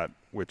like that,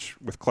 which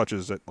with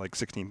clutches at like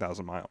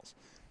 16,000 miles.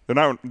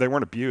 They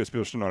weren't abused.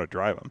 People just didn't know how to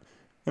drive them.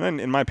 And then,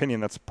 in my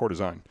opinion, that's poor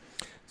design.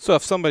 So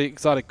if somebody,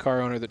 exotic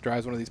car owner that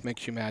drives one of these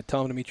makes you mad,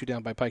 tell them to meet you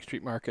down by Pike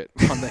Street Market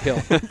on the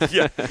hill.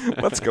 Yeah,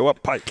 let's go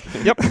up Pike.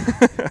 Yep,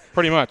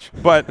 pretty much.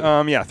 But,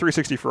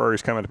 360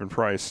 Ferraris coming up in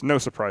price. No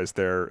surprise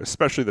there,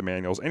 especially the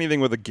manuals.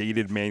 Anything with a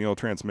gated manual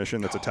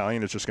transmission that's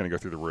Italian is just going to go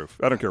through the roof.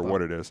 I don't care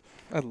what it is.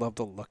 I love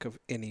the look of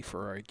any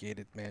Ferrari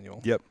gated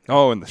manual. Yep.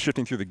 Oh, and the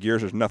shifting through the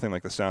gears, there's nothing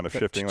like the sound of That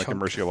shifting like a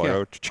chunk,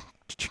 Murcielago.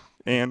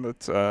 And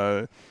it's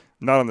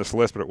not on this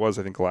list, but it was,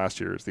 I think,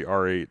 last year's. The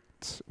R8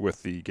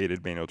 with the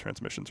gated manual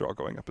transmissions are all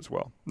going up as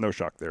well. No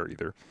shock there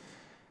either.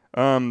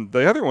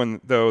 The other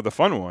one, though, the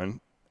fun one,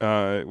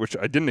 which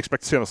I didn't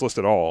expect to see on this list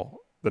at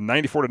all, the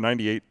 94 to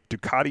 98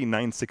 Ducati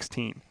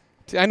 916.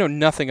 See, I know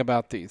nothing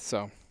about these,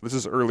 so. This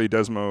is early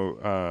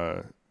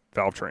Desmo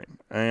valve train.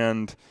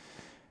 And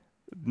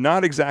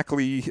not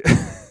exactly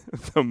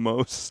the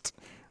most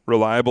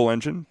reliable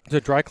engine. Is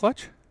it dry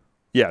clutch?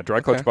 Yeah,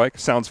 dry clutch Okay. bike.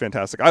 Sounds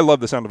fantastic. I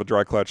love the sound of a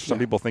dry clutch. Some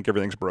Yeah. people think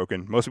everything's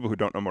broken. Most people who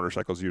don't know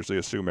motorcycles usually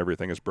assume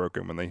everything is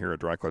broken when they hear a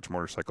dry clutch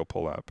motorcycle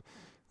pull up.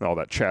 And all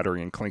that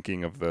chattering and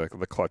clinking of the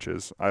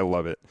clutches. I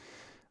love it.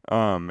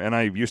 And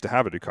I used to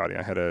have a Ducati.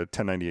 I had a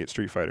 1098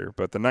 Street Fighter,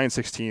 but the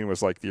 916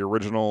 was like the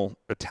original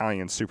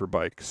Italian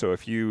superbike. So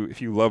if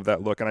you love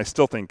that look, and I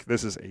still think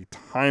this is a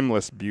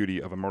timeless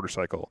beauty of a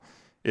motorcycle.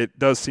 It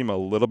does seem a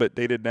little bit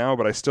dated now,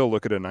 but I still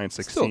look at a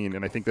 916,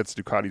 and I think that's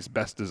Ducati's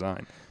best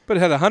design. But it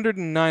had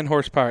 109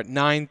 horsepower at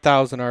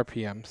 9,000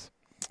 RPMs.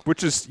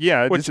 Which is,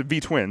 it's a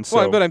V-twin. So.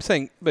 Well, but I'm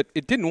saying, but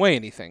it didn't weigh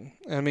anything.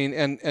 I mean,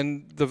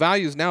 and the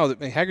values now that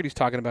Haggerty's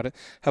talking about it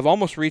have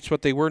almost reached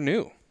what they were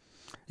new.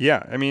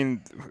 Yeah, I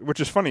mean, which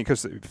is funny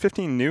because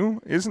 15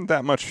 new isn't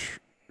that much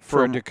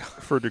for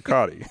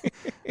Ducati.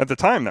 At the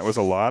time, that was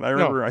a lot. I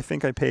remember. No. I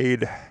think I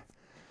paid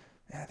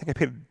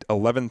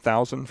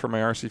 $11,000 for my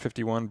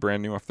RC51,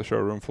 brand new off the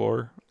showroom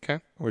floor.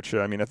 Okay. Which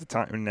I mean, at the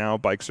time, now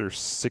bikes are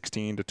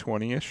 16 to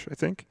 20ish, I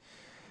think.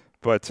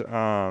 But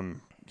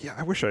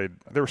I wish there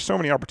were so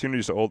many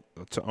opportunities to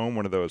own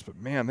one of those. But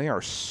man, they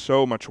are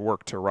so much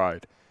work to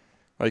ride.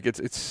 Like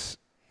it's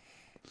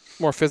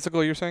more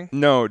physical, you're saying?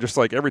 No, just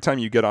like every time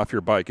you get off your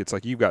bike, it's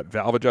like you've got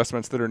valve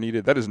adjustments that are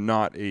needed.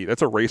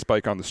 That's a race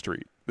bike on the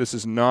street. This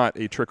is not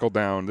a trickle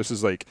down. This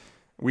is like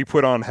we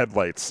put on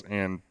headlights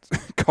and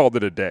called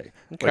it a day.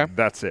 Okay. Like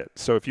that's it.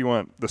 So if you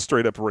want the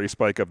straight up race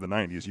bike of the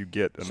 90s, you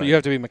get a 90. You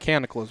have to be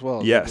mechanical as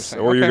well. Yes,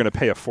 or you're going to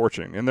pay a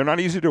fortune. And they're not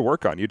easy to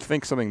work on. You'd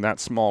think something that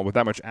small with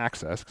that much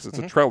access, because it's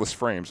a trailless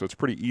frame, so it's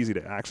pretty easy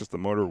to access the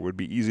motor, would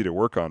be easy to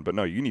work on. But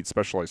no, you need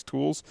specialized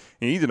tools.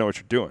 And you need to know what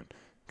you're doing.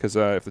 Because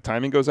if the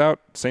timing goes out,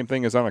 same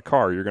thing as on a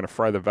car, you're going to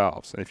fry the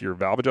valves. And if your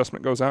valve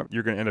adjustment goes out,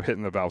 you're going to end up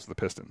hitting the valves of the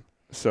piston.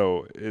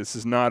 So this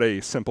is not a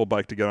simple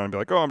bike to get on and be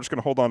like, oh, I'm just going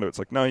to hold on to it. It's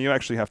like, no, you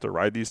actually have to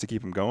ride these to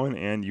keep them going,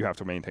 and you have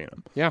to maintain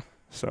them. Yeah.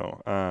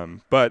 So,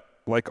 but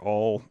like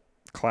all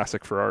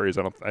classic Ferraris,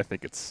 I don't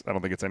think it's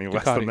any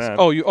less than that.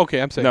 Oh,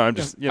 okay. I'm saying. No, I'm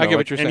just. I get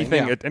what you're saying.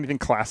 Yeah. Anything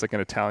classic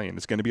and Italian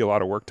is going to be a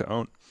lot of work to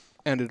own.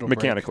 And it'll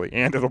mechanically,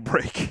 break. and it'll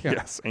break. Yeah.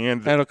 Yes,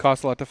 and it'll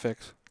cost a lot to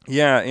fix.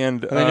 Yeah,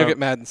 and then you'll get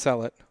mad and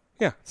sell it.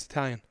 Yeah, it's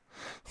Italian.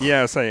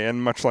 Yeah,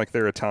 and much like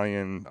their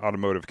Italian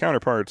automotive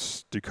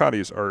counterparts,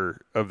 Ducatis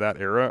of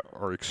that era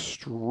are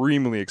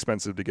extremely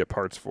expensive to get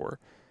parts for,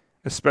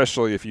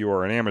 especially if you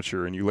are an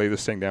amateur and you lay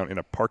this thing down in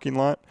a parking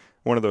lot,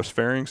 one of those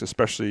fairings,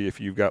 especially if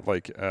you've got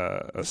like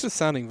This is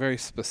sounding very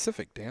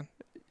specific, Dan.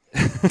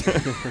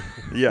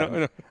 Yeah.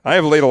 No. I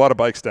have laid a lot of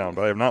bikes down,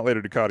 but I have not laid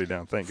a Ducati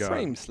down, thank God.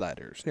 Frame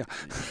sliders, yeah.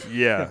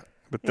 Yeah,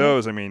 but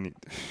those, I mean,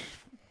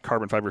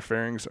 carbon fiber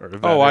fairings are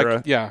of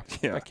that era.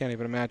 I can't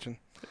even imagine.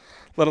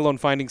 Let alone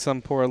finding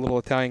some poor little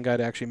Italian guy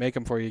to actually make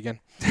them for you again.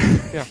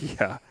 Yeah.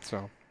 Yeah.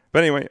 So.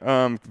 But anyway,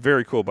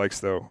 very cool bikes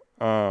though.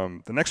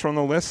 The next one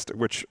on the list,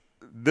 which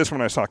this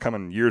one I saw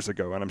coming years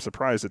ago, and I'm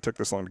surprised it took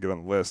this long to get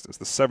on the list, is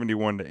the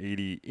 71 to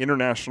 80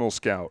 International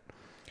Scout.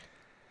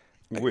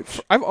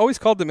 Which I've always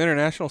called them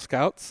International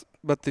Scouts,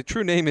 but the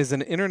true name is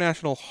an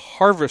International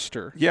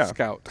Harvester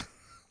Scout.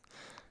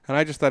 And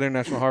I just thought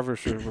International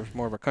Harvester was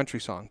more of a country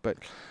song. But,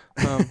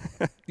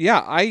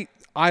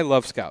 I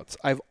love Scouts.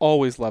 I've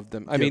always loved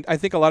them. I mean, I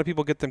think a lot of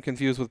people get them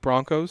confused with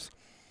Broncos.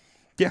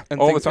 Yeah, and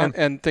all the time.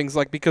 And things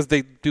like, because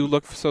they do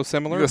look so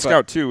similar. The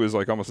Scout 2 is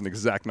like almost an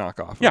exact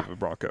knockoff of a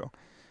Bronco.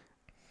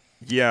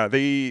 Yeah,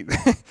 it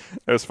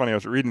was funny. I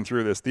was reading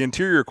through this. The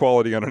interior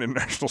quality on an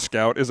International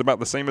Scout is about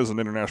the same as an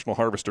International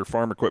Harvester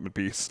farm equipment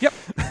piece. Yep.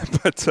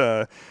 But,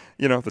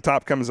 the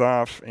top comes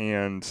off,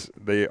 and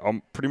they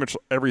pretty much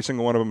every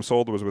single one of them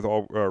sold was with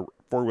all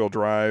four-wheel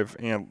drive.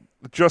 And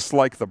just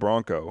like the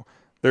Bronco,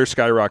 they're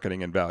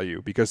skyrocketing in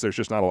value because there's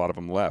just not a lot of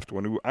them left.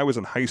 When I was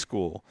in high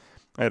school,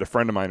 I had a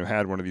friend of mine who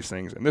had one of these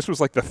things, and this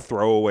was like the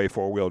throwaway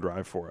four-wheel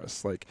drive for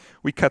us. Like,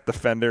 we cut the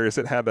fenders.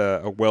 It had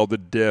a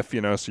welded diff,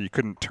 so you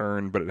couldn't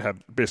turn, but it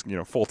had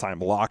basically, full-time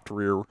locked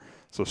rear,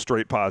 so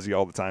straight posi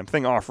all the time.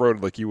 Thing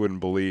off-roaded like you wouldn't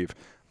believe.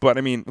 But,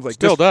 I mean, like...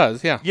 Still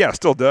does, yeah. Yeah,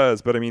 still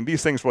does. But, I mean,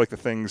 these things were like the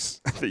things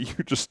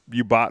that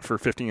you bought for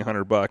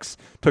 $1,500,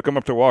 took them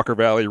up to Walker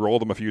Valley,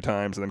 rolled them a few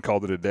times, and then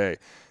called it a day.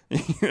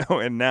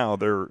 And now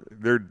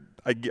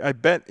I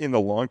bet in the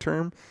long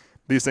term,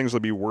 these things will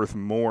be worth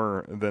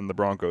more than the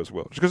Broncos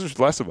will, just because there's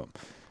less of them.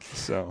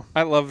 So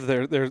I love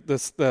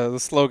the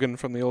slogan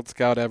from the old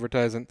Scout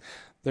advertising.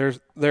 There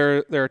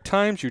are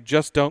times you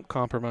just don't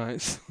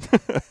compromise.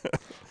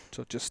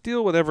 So just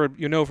steal whatever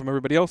you know from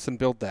everybody else and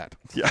build that.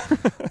 Yeah.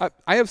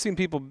 I have seen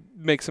people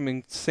make some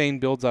insane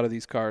builds out of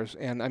these cars,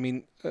 and I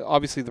mean,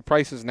 obviously the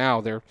prices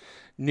now, they're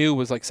new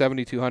was like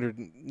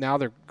 $7,200. Now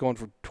they're going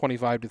for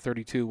 $25 to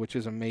 $32, which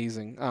is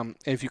amazing.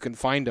 If you can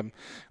find them,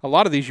 a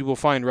lot of these you will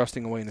find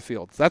rusting away in the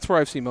field. That's where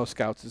I've seen most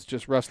Scouts is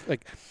just rust,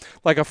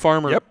 like a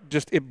farmer. Yep.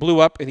 Just it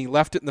blew up and he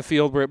left it in the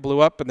field where it blew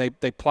up, and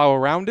they plow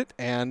around it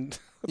and.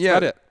 That's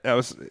about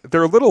it.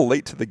 They're a little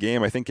late to the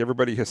game. I think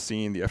everybody has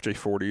seen the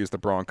FJ40s, the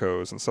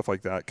Broncos, and stuff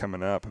like that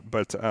coming up.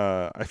 But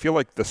I feel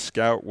like the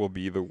Scout will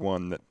be the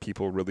one that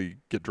people really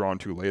get drawn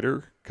to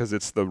later because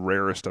it's the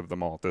rarest of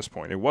them all at this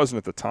point. It wasn't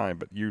at the time,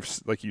 but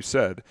like you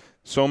said,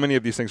 so many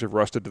of these things have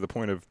rusted to the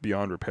point of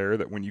beyond repair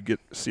that when you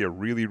see a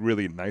really,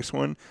 really nice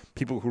one,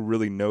 people who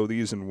really know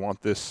these and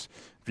want this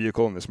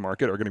vehicle in this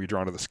market are going to be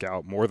drawn to the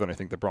Scout more than I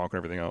think the Bronco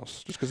and everything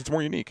else, just because it's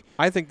more unique.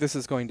 I think this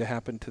is going to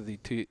happen to the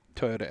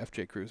Toyota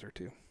FJ Cruiser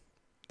too.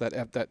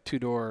 that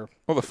two-door.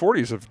 Well, the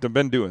 40s have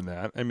been doing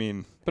that. I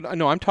mean, But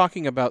no, I'm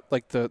talking about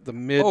like the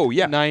mid Oh,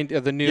 yeah.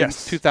 the new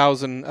Yes.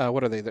 2000.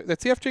 What are they?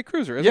 That's the FJ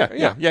Cruiser, isn't it?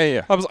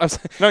 yeah. I was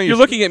No, you're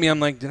looking at me. I'm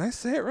like, did I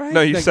say it right?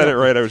 No, you Like, said it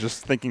right. I was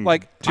just thinking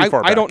Like too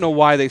far back. I don't know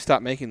why they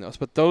stopped making those,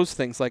 but those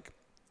things, like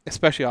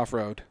especially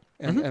off-road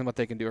Mm-hmm. and what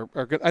they can do,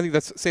 are good. I think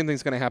that's the same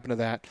thing's going to happen to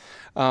that.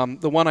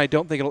 The one I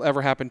don't think it'll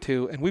ever happen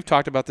to, and we've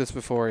talked about this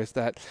before, is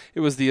that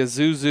it was the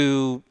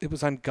Isuzu. It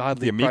was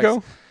ungodly. The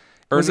Amigo? priced.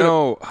 Or Was it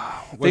no.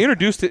 They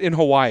introduced it in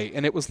Hawaii,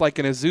 and it was like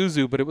an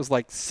Isuzu, but it was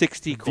like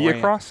 60 grand.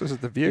 Via-Cross? Is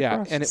it the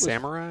Via-Cross? Yeah, and it was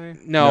Samurai?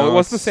 no, No, it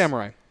wasn't the it's-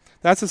 Samurai.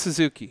 That's a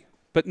Suzuki.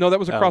 But no, that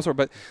was a Oh. crossover.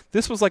 But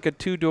this was like a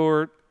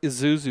two-door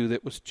Isuzu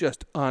that was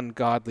just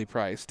ungodly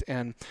priced,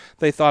 and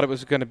they thought it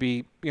was going to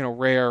be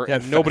rare, Yeah,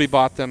 and nobody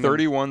bought them.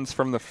 31s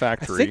from the I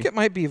factory. think it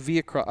might be a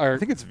Via Cross. I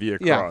think it's Via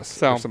Yeah, Cross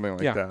so, or something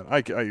like yeah.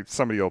 that.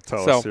 Somebody will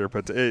tell So, us here,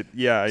 but I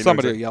know Somebody will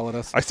exactly. yell at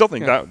us. I still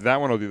think Yeah.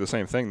 that one will do the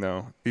same thing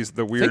though.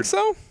 The weird. Think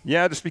so?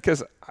 Yeah, just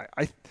because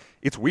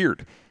it's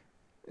weird.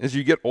 As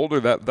you get older,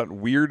 that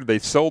weird, they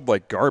sold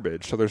like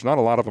garbage, so there's not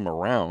a lot of them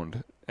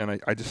around,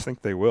 and I just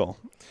think they will.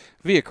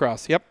 Via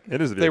Cross. Yep.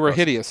 It is a Via They were Cross.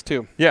 hideous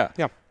too. Yeah.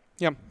 Yeah.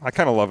 Yeah. I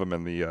kind of love them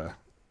in the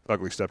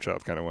ugly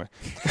stepchild kind of way.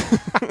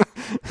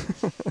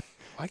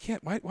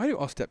 Why do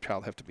all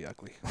stepchild have to be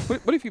ugly?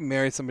 What if you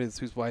marry somebody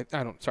whose wife?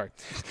 I don't. Sorry.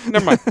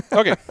 Never mind.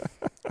 Okay.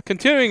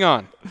 Continuing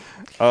on.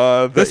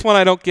 This one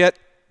I don't get,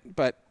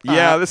 but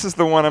Yeah, this is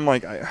the one I'm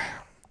like,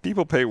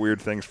 people pay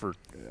weird things for,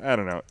 I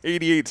don't know,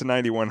 88 to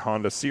 91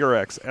 Honda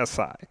CRX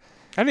SI. I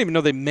didn't even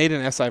know they made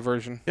an SI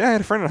version. Yeah, I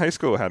had a friend in high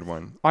school who had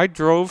one. I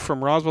drove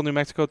from Roswell, New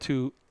Mexico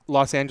to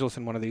Los Angeles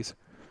in one of these.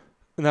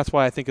 And that's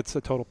why I think it's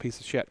a total piece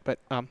of shit. But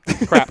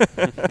crap,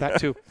 that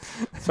too.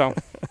 So,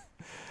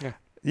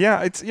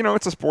 Yeah, it's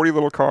it's a sporty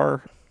little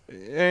car.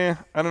 I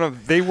don't know.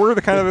 They were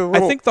the kind of little.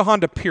 I think the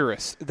Honda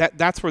purists,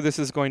 that's where this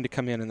is going to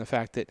come in the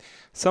fact that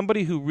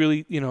somebody who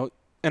really,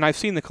 and I've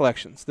seen the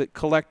collections that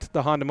collect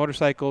the Honda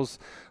motorcycles,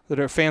 that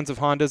are fans of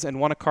Hondas and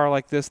want a car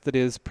like this that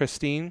is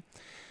pristine,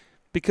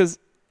 because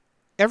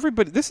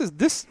everybody, this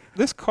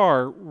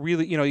car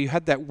really, you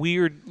had that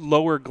weird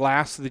lower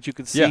glass so that you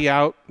could see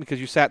out because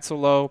you sat so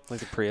low.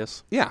 Like the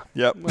Prius? Yeah.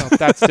 Yep. Well,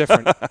 that's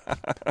different.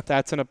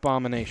 That's an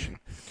abomination.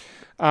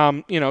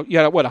 You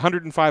had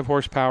 105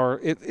 horsepower.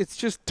 It's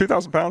just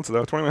 2,000 pounds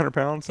though, 2,100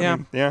 pounds. Yeah. I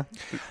mean, yeah.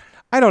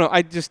 I don't know.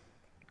 I just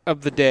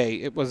of the day,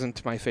 it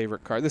wasn't my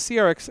favorite car. The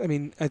CRX. I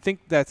mean, I think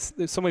there's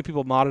so many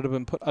people modded them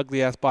and put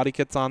ugly ass body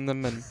kits on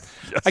them, and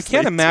Yes, I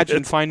can't they imagine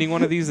did. finding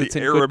one of these The that's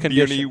in Arab good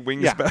Uni condition.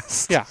 Wings yeah.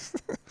 Best. Yeah,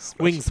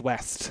 Wings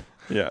West.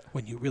 Yeah.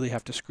 When you really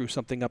have to screw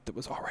something up that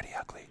was already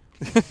ugly.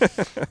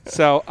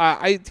 So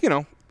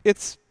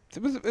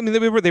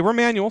they were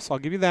manual, so I'll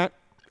give you that.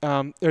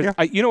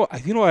 You know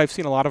what I've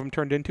seen a lot of them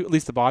turned into, at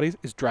least the bodies,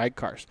 is drag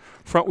cars,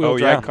 front wheel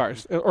drag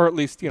cars, or at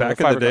least Back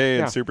the in the day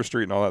fiberglass. in Super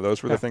Street and all that,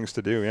 those were the things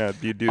to do. Yeah,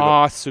 you do.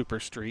 Super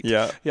Street.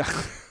 Yeah, Yeah. I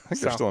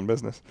think they're still in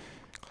business.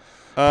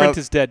 Print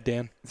is dead,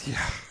 Dan.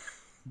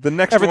 The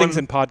next Everything's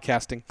one, in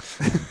podcasting.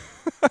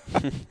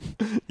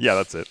 yeah,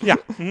 that's it. Yeah.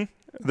 Mhm.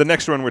 The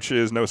next one, which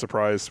is no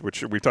surprise,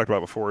 which we've talked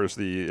about before, is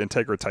the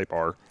Integra Type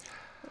R.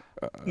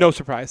 No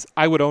surprise.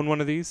 I would own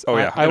one of these. Oh,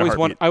 yeah, I in a always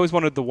heartbeat. I always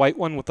wanted the white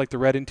one with like the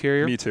red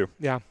interior. Me too.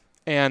 Yeah.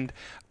 And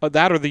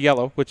that or the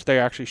yellow, which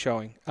they're actually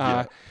showing.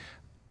 Yeah.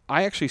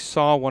 I actually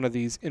saw one of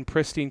these in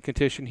pristine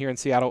condition here in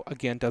Seattle.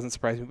 Again, doesn't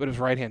surprise me, but it was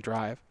right-hand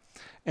drive,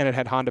 and it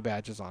had Honda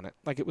badges on it.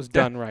 Like it was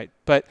done right.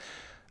 But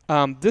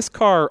this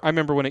car, I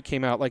remember when it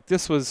came out. Like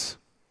this was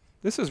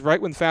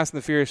right when Fast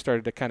and the Furious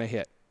started to kind of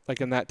hit.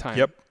 Like in that time.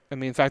 Yep. I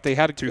mean, in fact, they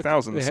had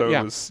 2000. they So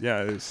had- it was.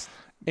 Yeah, it was.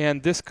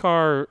 And this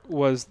car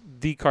was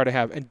the car to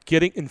have. And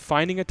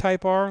finding a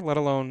Type R, let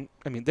alone,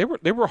 I mean, they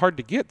were hard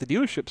to get. The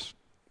dealerships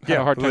had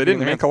a hard time they getting didn't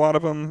their make a lot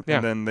of them,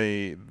 Yeah. and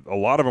then a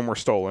lot of them were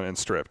stolen and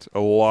stripped. A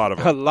lot of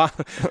a them. lot.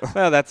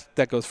 Well,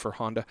 that goes for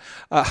Honda.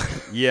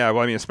 Yeah,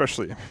 well, I mean,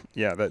 especially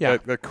Yeah.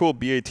 that cool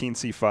B18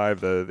 C5,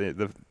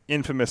 the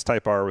infamous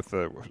Type R with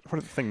the what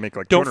did the thing make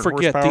like Don't 200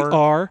 forget horsepower? the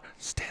R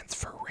stands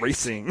for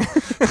racing.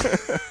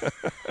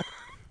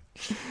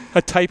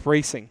 A Type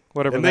Racing,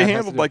 whatever. And that they has to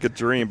handled do. like a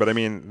dream, but I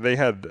mean, they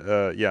had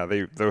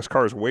those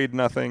cars weighed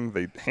nothing.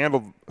 They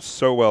handled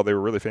so well. They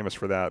were really famous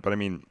for that. But I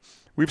mean,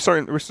 we've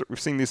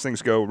seen these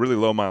things go really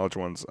low mileage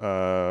ones.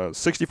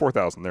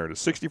 64,000. There it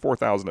is.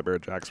 64,000 at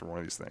Barrett Jackson for one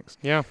of these things.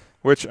 Yeah.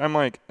 Which I'm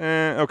like,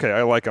 okay,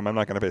 I like them. I'm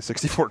not going to pay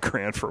 64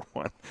 grand for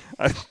one.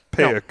 I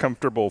pay No. a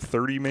comfortable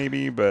 30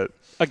 maybe, but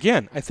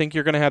Again, I think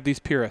you're going to have these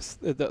purists,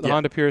 the Yeah.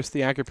 Honda purists,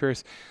 the Acura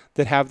purists,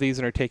 that have these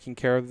and are taking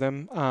care of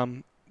them.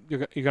 You're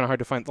going to hard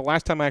to find. The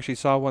last time I actually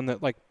saw one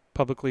that like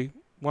publicly,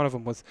 one of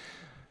them was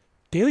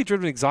Daily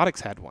Driven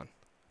Exotics had one.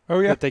 oh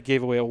yeah, That they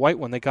gave away, a white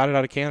one. They got it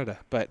out of Canada,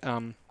 but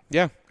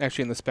Yeah,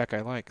 actually in the spec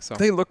I like. So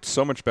They looked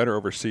so much better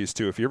overseas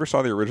too. If you ever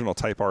saw the original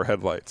Type R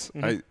headlights,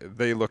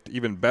 they looked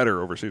even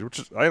better overseas. Which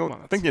is, I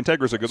think the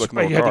Integra's a good looking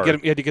little car.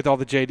 You had to get all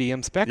the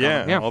JDM spec on Yeah,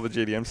 them. Yeah, all the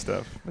JDM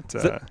stuff. But,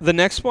 the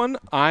next one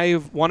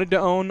I've wanted to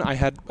own. I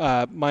had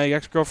my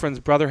ex-girlfriend's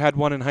brother had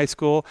one in high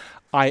school.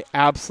 I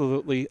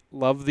absolutely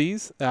love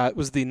these. It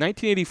was the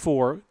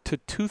 1984 to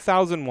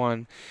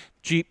 2001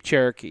 Jeep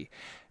Cherokee,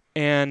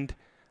 and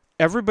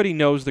everybody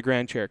knows the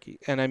Grand Cherokee.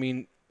 And I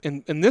mean,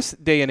 in this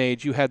day and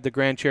age, you had the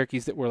Grand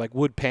Cherokees that were like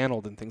wood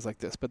paneled and things like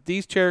this. But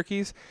these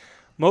Cherokees,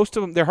 most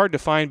of them, they're hard to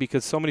find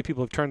because so many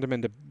people have turned them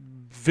into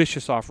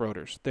vicious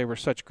off-roaders. They were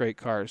such great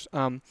cars.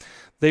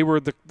 They were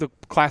the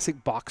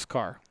classic box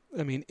car.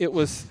 I mean, it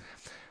was,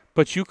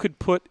 but you could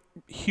put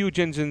huge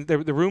engines. The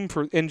room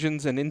for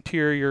engines and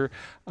interior.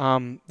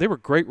 They were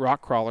great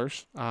rock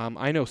crawlers.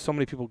 I know so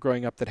many people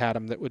growing up that had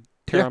them that would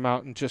tear them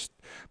out and just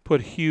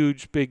put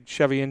huge, big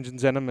Chevy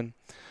engines in them. And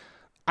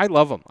I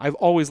love them. I've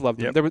always loved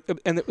them.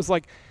 And it was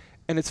like,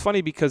 and it's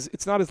funny because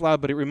it's not as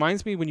loud, but it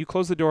reminds me when you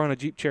close the door on a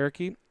Jeep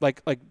Cherokee,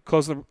 like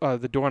closing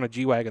the door on a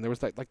G-Wagon, there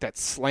was like that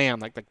slam,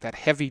 like that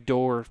heavy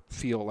door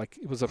feel. Like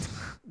it was a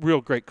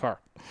real great car.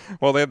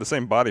 Well, they had the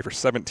same body for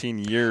 17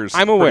 years.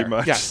 I'm aware. Pretty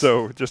much, yes.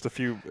 So just a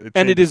few.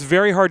 And it is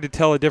very hard to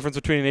tell a difference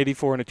between an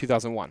 84 and a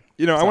 2001.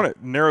 I want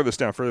to narrow this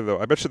down further, though.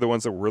 I bet you the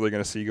ones that we're really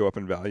going to see go up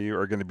in value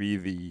are going to be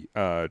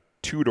the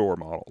two-door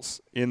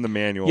models in the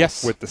manual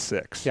with the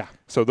 6. Yeah.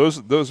 So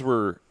those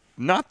were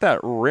not that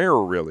rare,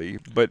 really,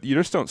 but you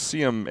just don't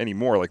see them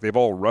anymore. Like, they've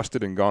all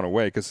rusted and gone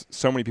away because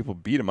so many people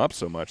beat them up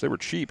so much. They were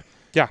cheap.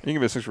 Yeah. You can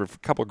give it a 6 for a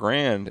couple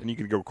grand, and you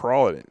could go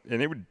crawl it,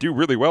 and it would do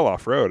really well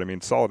off-road. I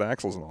mean, solid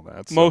axles and all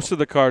that. So. Most of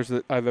the cars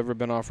that I've ever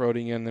been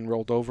off-roading in and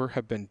rolled over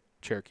have been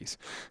Cherokees.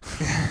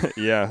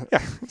 Yeah.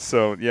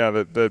 So,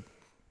 the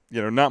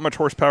not much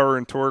horsepower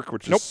and torque,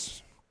 which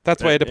is...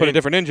 That's why I had to put a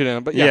different engine in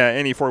them. But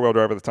any four-wheel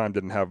drive at the time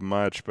didn't have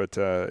much. But,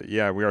 we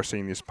are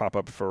seeing these pop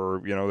up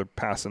for, they're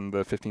passing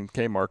the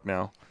 15K mark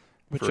now.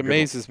 Which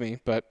amazes me.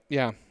 But,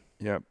 yeah.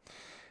 Yeah.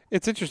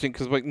 It's interesting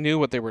because we knew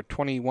what they were,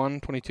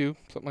 21, 22,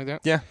 something like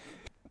that. Yeah.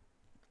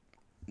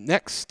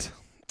 Next,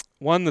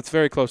 one that's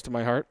very close to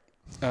my heart,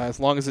 as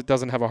long as it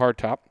doesn't have a hard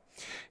top,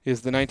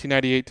 is the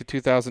 1998 to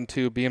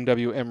 2002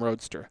 BMW M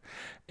Roadster.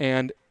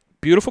 And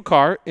beautiful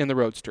car in the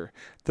Roadster.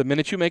 The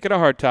minute you make it a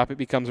hard top, it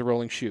becomes a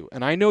rolling shoe.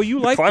 And I know you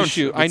like the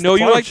shoe. I know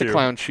you like the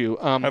clown shoe.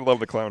 I love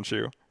the clown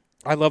shoe.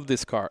 I love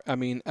this car. I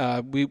mean,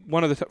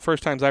 one of the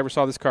first times I ever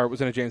saw this car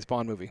was in a James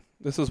Bond movie.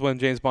 This was when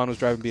James Bond was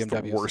driving BMWs.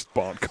 It's the worst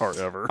Bond car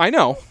ever. I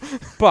know,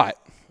 but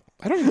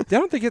I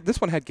don't think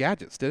this one had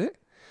gadgets, did it?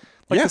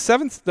 Like the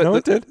seventh? No,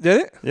 it did.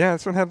 Did it? Yeah,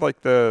 this one had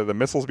like the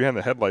missiles behind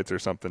the headlights or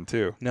something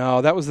too.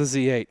 No, that was the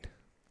Z8.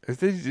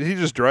 Did he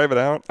just drive it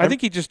out? I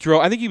think he just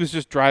drove. I think he was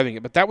just driving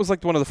it, but that was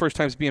like one of the first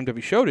times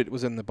BMW showed it. It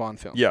was in the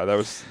Bond film. Yeah, that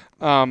was.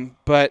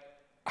 But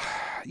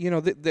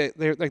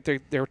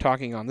they were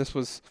talking on this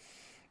was,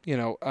 they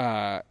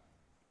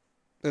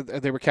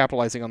were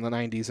capitalizing on the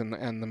 90s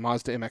and the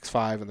Mazda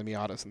MX-5 and the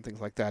Miatas and things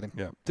like that.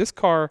 And this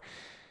car,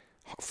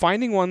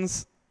 finding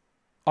ones,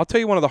 I'll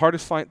tell you one of the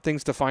hardest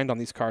things to find on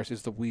these cars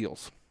is the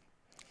wheels.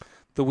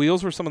 The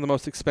wheels were some of the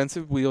most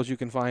expensive wheels you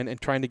can find,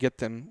 and trying to get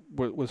them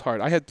was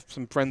hard. I had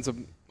some friends of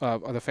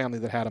the family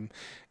that had them,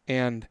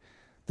 and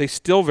they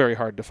still very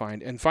hard to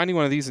find. And finding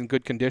one of these in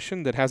good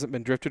condition that hasn't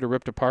been drifted or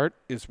ripped apart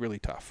is really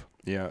tough.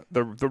 Yeah,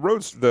 the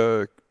roads,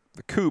 the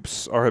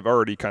coupes have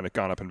already kind of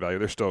gone up in value.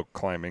 They're still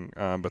climbing,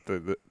 but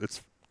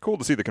it's cool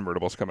to see the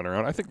convertibles coming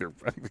around. I think the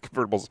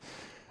convertibles.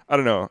 I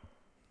don't know,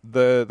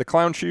 the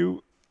clown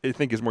shoe, I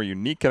think, is more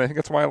unique, and I think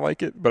that's why I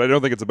like it. But I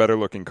don't think it's a better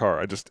looking car.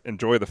 I just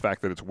enjoy the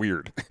fact that it's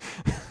weird.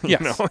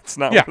 Yes. It's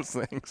not one of those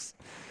things.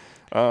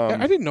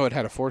 I didn't know it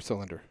had a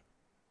 4-cylinder.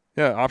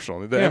 Yeah,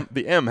 optional.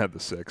 The M had the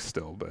 6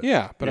 still, but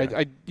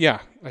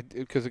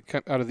because it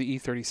cut out of the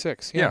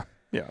E36.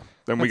 Yeah.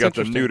 Then we got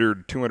the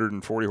neutered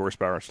 240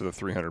 horsepower instead of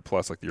 300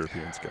 plus, like the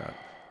Europeans got.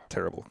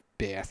 Terrible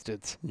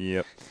bastards.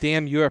 Yep.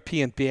 Damn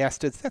European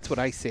bastards. That's what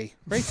I say.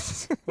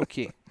 Right?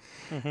 Okay.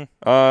 Mm-hmm.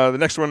 The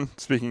next one,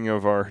 speaking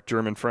of our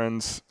German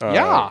friends, the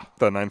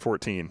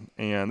 914.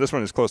 And this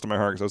one is close to my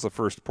heart because that was the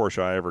first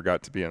Porsche I ever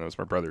got to be in. It was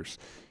my brother's.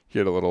 He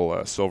had a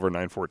little silver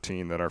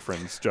 914 that our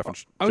friends Jeff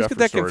and I always get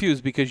that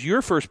confused because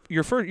your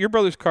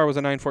brother's car was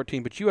a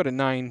 914, but you had a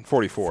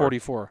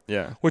 944.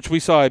 Yeah. Which we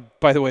saw,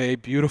 by the way, a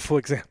beautiful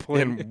example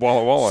in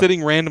Walla Walla.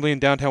 Sitting randomly in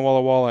downtown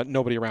Walla Walla,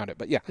 nobody around it.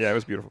 But yeah. Yeah, it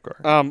was a beautiful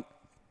car.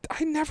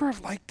 I never have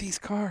liked these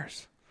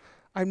cars.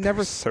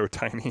 They're so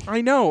tiny.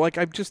 I know. Like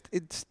I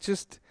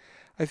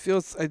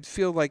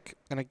feel like,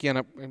 and again,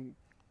 I'm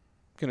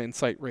going to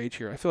incite rage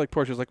here. I feel like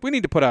Porsche's like, we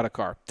need to put out a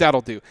car.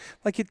 That'll do.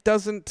 Like it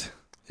doesn't.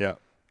 Yeah.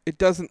 It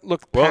doesn't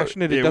look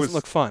passionate. It doesn't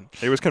look fun.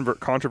 It was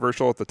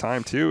controversial at the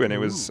time too, and it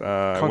was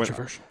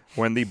controversial.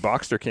 When the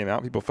Boxster came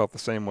out, people felt the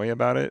same way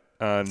about it.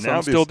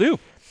 Some still do.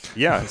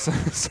 Yeah,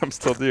 some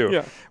still do.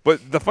 Yeah.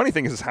 But the funny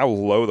thing is how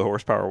low the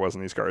horsepower was in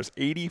these cars.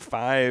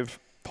 85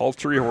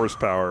 paltry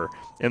horsepower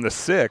in the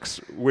 6,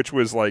 which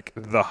was like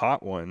the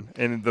hot one,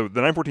 and the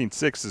 914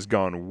 6 has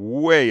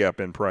gone way up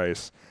in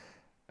price.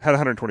 Had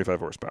 125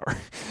 horsepower.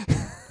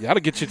 You got to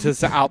get you to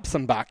the Alps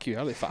and back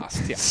really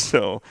fast. Yeah.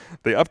 So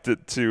they upped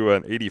it to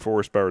an 84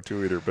 horsepower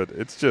 2-liter, but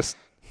it's just.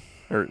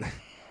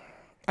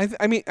 I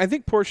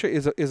think Porsche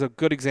is a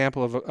good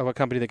example of a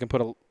company that can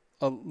put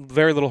a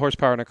very little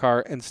horsepower in a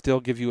car and still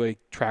give you a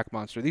track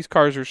monster. These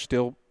cars are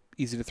still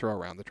easy to throw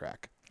around the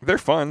track. They're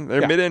fun.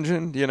 They're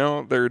mid-engine.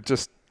 They're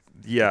just.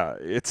 Yeah,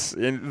 it's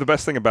the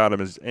best thing about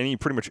them is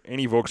pretty much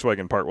any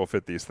Volkswagen part will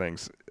fit these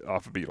things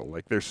off a Beetle.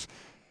 Like there's.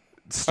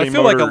 I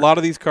feel like a lot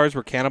of these cars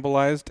were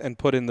cannibalized and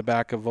put in the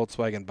back of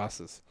Volkswagen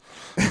buses.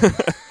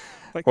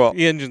 Like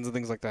the engines and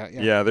things like that.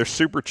 Yeah, they're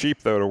super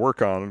cheap, though, to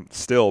work on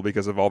still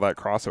because of all that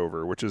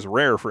crossover, which is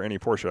rare for any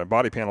Porsche.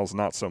 Body panels,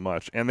 not so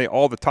much. And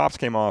all the tops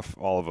came off,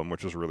 all of them,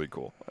 which is really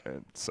cool.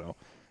 So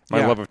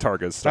my love of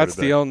Targas started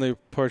That's the only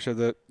Porsche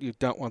that you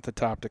don't want the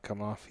top to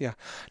come off. Yeah.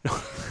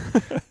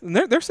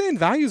 No. They're saying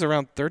values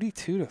around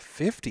 32 to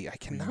 50. I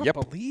cannot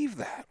believe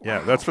that. Wow. Yeah,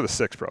 that's for the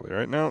 6 probably,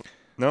 right? No.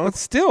 But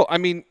still, I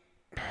mean,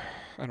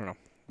 I don't know.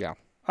 Yeah.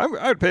 I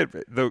would pay it.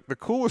 The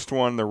coolest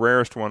one, the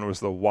rarest one, was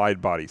the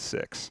wide body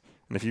 6.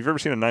 And if you've ever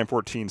seen a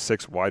 914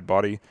 6 wide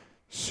body,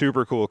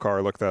 super cool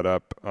car. Look that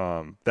up.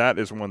 That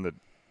is one that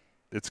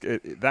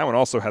that one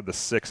also had the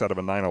 6 out of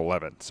a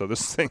 911. So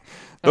this thing,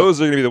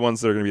 those are going to be the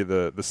ones that are going to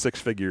be the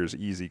 6 figures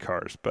easy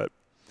cars. But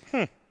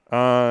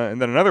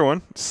and then another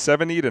one,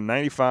 70 to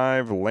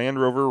 95 Land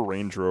Rover,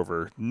 Range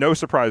Rover. No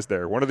surprise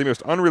there. One of the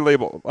most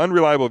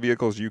unreliable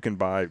vehicles you can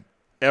buy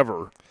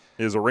ever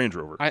is a Range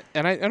Rover. I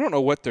don't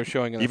know what they're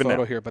showing in the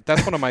photo here, but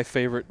that's one of my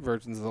favorite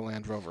versions of the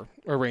Land Rover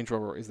or Range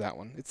Rover is that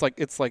one. It's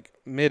like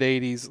mid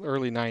 80s,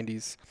 early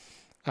 90s.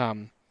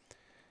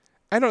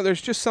 I don't know.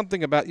 There's just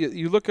something about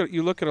you look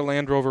at a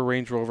Land Rover,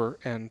 Range Rover,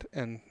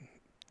 and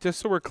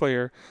just so we're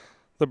clear,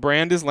 the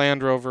brand is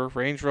Land Rover.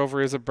 Range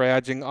Rover is a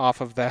badging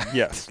off of that.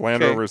 Yes,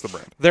 Land Rover is the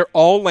brand. They're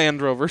all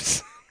Land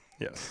Rovers.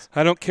 Yes.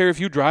 I don't care if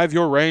you drive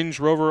your Range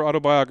Rover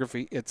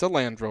autobiography. It's a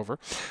Land Rover.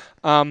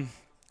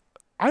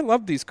 I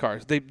love these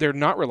cars. They're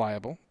not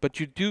reliable, but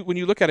you do when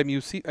you look at them, you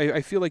see.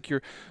 I feel like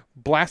you're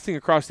blasting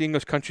across the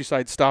English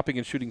countryside, stopping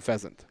and shooting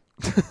pheasant.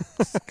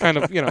 It's kind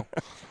of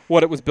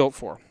what it was built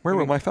for. Where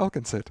will my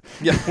Falcon sit?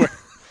 Yeah,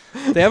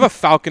 they have a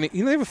falconing.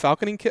 They have a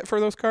falconing kit for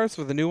those cars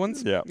for the new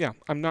ones. Yeah. Yeah.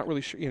 I'm not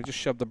really sure. Just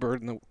shove the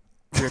bird in the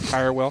rear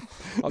tire well.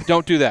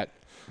 Don't do that.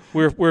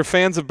 We're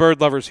fans of bird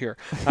lovers here.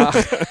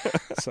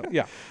 So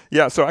yeah.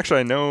 Yeah. So actually,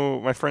 I know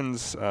my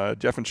friends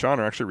Jeff and Sean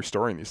are actually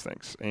restoring these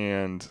things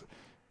and.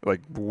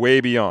 Like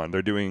way beyond.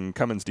 They're doing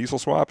Cummins diesel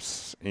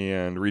swaps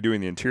and redoing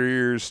the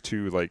interiors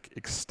to like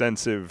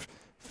extensive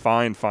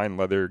fine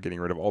leather, getting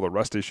rid of all the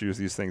rust issues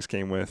these things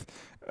came with.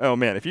 Oh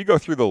man, if you go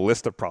through the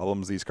list of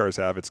problems these cars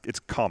have, it's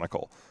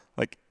comical.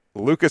 Like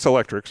Lucas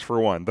Electrics for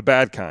one, the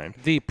bad kind.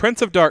 The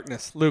Prince of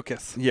Darkness,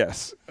 Lucas.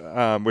 Yes.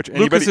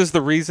 Lucas is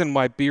the reason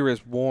why beer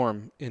is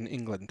warm in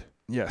England.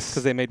 Yes.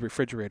 Because they made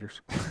refrigerators.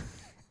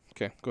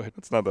 Okay, go ahead.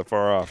 It's not that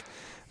far off.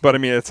 But I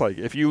mean, it's like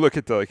if you look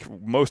at the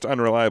most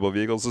unreliable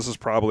vehicles, this is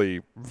probably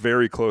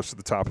very close to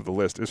the top of the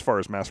list as far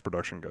as mass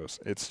production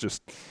goes. It's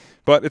just,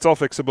 but it's all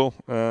fixable,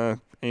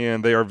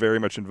 and they are very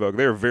much in vogue.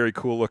 They are very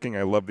cool looking.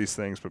 I love these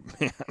things, but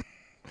man,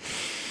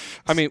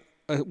 I mean,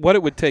 what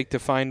it would take to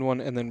find one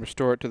and then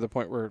restore it to the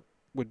point where it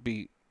would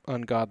be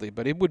ungodly,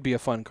 but it would be a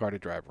fun car to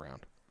drive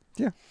around.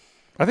 Yeah.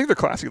 I think they're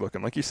classy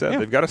looking, like you said. Yeah.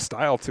 They've got a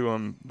style to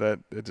them that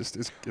it just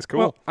is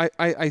cool. Well,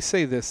 I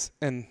say this,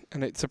 and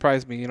it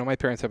surprised me. My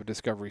parents have a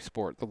Discovery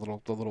Sport, the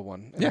little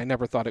one, and I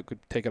never thought it could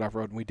take it off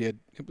road, and we did.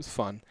 It was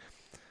fun.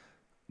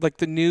 Like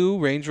the new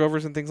Range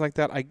Rovers and things like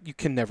that, I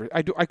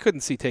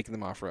couldn't see taking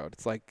them off road.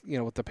 It's like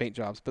with the paint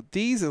jobs, but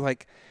these are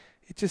like.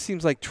 It just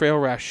seems like trail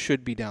rash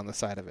should be down the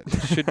side of it.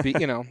 It should be,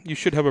 you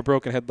should have a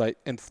broken headlight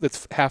and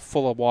it's half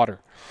full of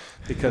water,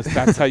 because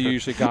that's how you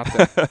usually got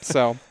them.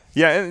 So.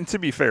 Yeah, and to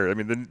be fair, I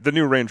mean, the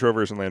new Range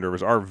Rovers and Land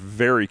Rovers are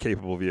very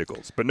capable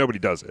vehicles, but nobody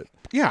does it.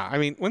 Yeah, I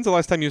mean, when's the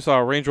last time you saw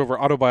a Range Rover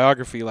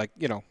autobiography, like,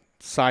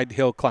 side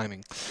hill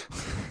climbing?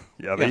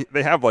 Yeah,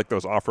 they have, like,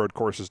 those off-road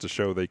courses to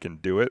show they can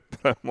do it.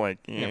 I'm like,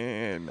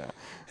 no.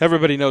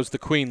 Everybody knows the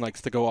Queen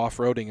likes to go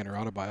off-roading in her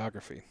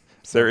autobiography.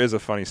 So. There is a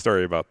funny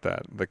story about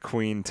that. The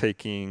Queen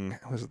taking,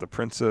 the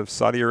Prince of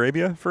Saudi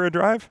Arabia for a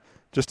drive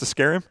just to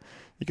scare him?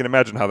 You can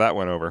imagine how that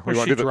went over.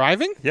 Was she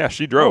driving? Yeah,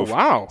 she drove. Oh,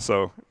 wow.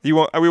 So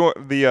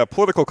the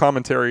political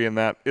commentary in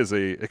that is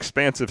a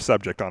expansive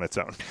subject on its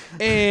own.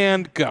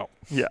 And go.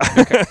 Yeah.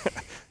 Okay.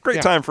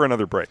 Great time for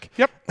another break.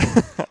 Yep.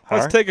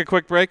 Let's take a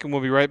quick break and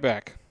we'll be right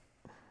back.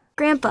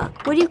 Grandpa,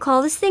 what do you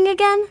call this thing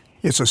again?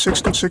 It's a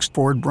 66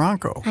 Ford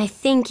Bronco. I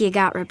think you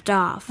got ripped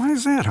off. Why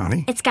is that,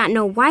 honey? It's got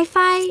no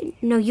Wi-Fi,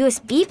 no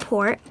USB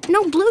port,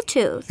 no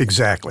Bluetooth.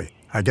 Exactly.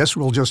 I guess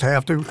we'll just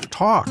have to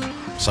talk.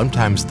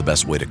 Sometimes the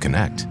best way to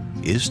connect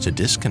is to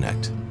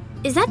disconnect.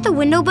 Is that the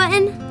window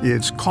button?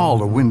 It's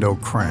called a window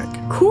crank.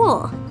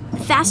 Cool. The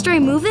faster I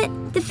move it,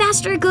 the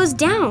faster it goes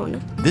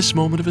down. This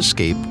moment of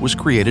escape was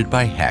created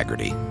by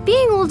Haggerty.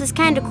 Being old is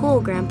kind of cool,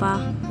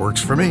 Grandpa.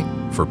 Works for me.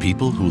 For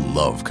people who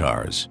love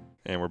cars.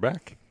 And we're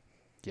back.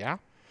 Yeah?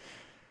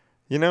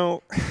 You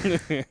know,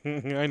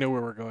 I know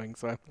where we're going,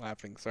 so I'm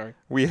laughing. Sorry.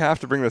 we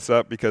have to bring this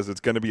up because it's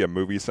going to be a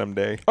movie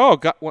someday. Oh,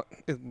 got one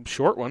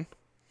short one.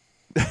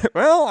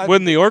 Well,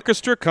 When the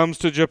orchestra comes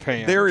to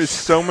Japan. there is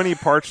so many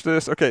parts to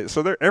this. Okay,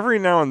 so there every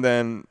now and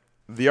then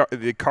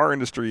the car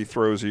industry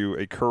throws you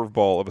a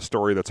curveball of a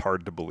story that's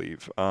hard to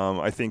believe.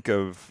 I think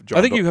of John.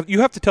 I think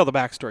you have to tell the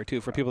backstory too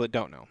for people that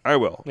don't know. I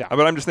will. Yeah.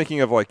 But I'm just thinking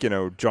of like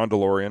John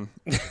DeLorean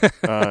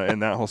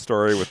and that whole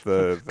story with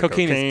the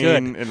Cocaine is good.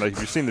 and like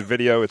if you've seen the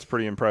video, it's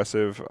pretty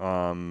impressive.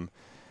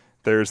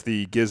 There's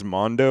the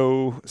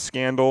Gizmondo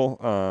scandal,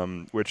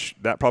 which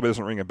that probably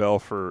doesn't ring a bell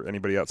for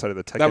anybody outside of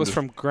the tech. That was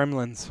from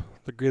Gremlins.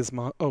 The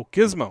Gizmo. Oh,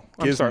 Gizmo.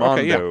 I'm sorry.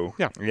 Gizmondo.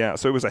 Okay, yeah.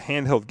 So it was a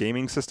handheld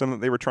gaming system that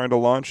they were trying to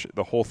launch.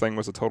 The whole thing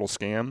was a total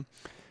scam.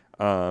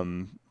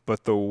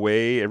 But the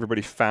way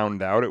everybody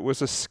found out it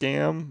was a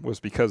scam was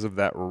because of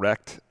that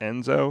wrecked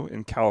Enzo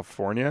in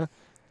California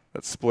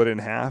that split in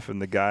half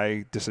and the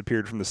guy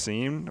disappeared from the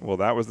scene. Well,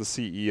 that was the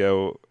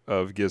CEO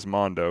of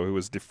Gizmondo who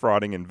was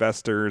defrauding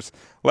investors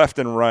left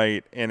and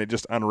right, and it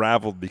just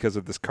unraveled because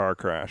of this car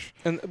crash.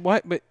 And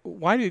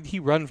why did he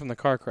run from the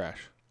car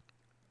crash?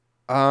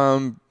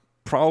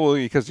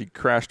 Probably because he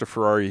crashed a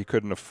Ferrari he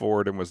couldn't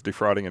afford and was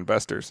defrauding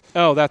investors.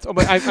 Oh, but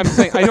I'm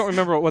saying I don't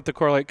remember what the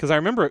correlate, because I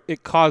remember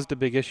it caused a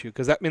big issue,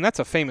 because that's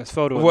a famous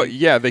photo. Well,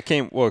 yeah,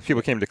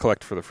 people came to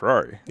collect for the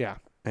Ferrari. Yeah.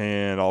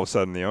 And all of a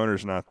sudden the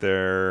owner's not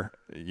there.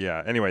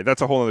 Yeah. Anyway,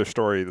 that's a whole other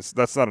story.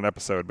 That's not an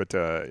episode, but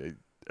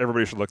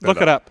everybody should look that up.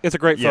 Look it up. It's a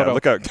great photo. Yeah,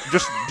 look up.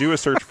 Just do a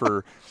search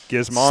for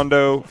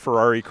Gizmondo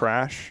Ferrari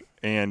crash,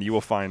 and you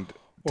will find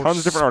tons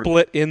of different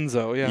articles. Split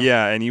Enzo, yeah.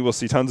 Yeah, and you will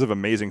see tons of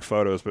amazing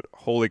photos, but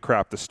holy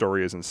crap, the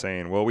story is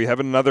insane. Well, we have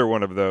another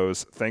one of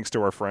those thanks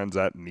to our friends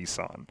at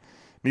Nissan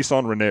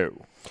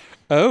Renault.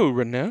 Oh,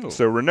 Renault.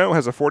 So Renault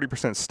has a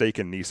 40% stake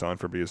in Nissan,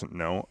 for those who doesn't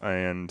know,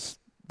 and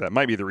that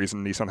might be the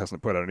reason Nissan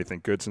hasn't put out anything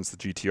good since the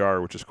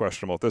GTR, which is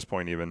questionable at this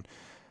point even,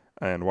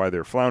 and why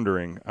they're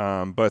floundering.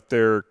 But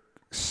their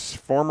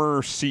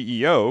former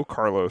CEO,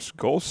 Carlos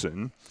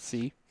Ghosn,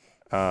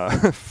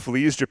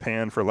 flees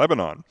Japan for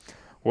Lebanon.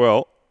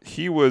 Well,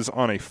 he was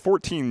on a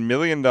 $14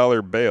 million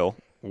bail,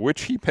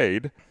 which he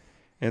paid,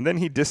 and then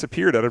he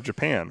disappeared out of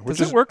Japan. Does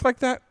it work like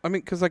that? I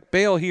mean, because like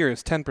bail here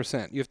is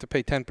 10%. You have to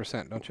pay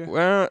 10%, don't you?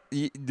 Well,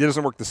 it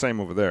doesn't work the same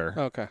over there.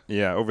 Okay.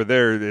 Yeah, over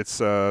there, it's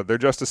their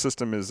justice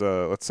system is,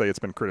 let's say, it's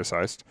been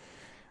criticized.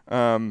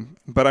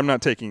 But I'm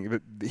not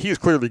taking. He is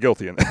clearly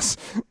guilty in this,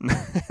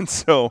 and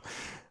so.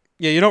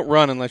 Yeah, you don't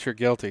run unless you're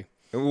guilty.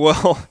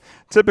 Well,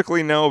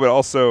 typically no, but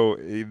also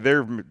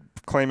they're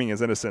claiming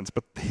his innocence.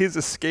 But his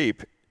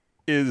escape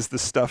is the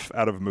stuff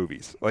out of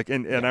movies. Like,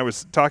 and I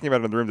was talking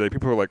about it in the room today.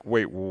 People were like,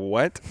 "Wait,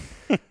 what?"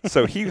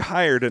 So he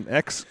hired an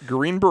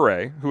ex-Green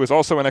Beret who is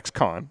also an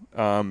ex-con.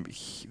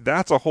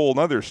 That's a whole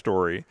other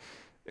story.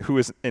 Who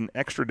is an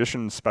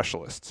extradition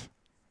specialist,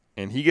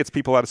 and he gets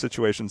people out of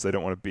situations they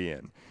don't want to be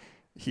in.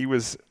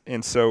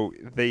 And so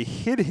they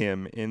hid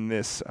him in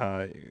this.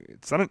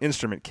 It's not an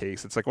instrument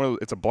case. It's like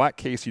it's a black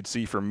case you'd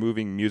see for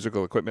moving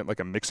musical equipment, like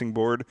a mixing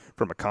board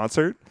from a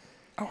concert.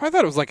 Oh, I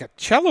thought it was like a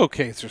cello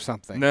case or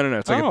something. No.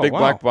 It's like a big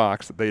black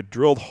box that they had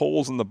drilled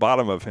holes in the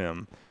bottom of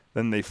him.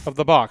 Then they of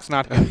the box,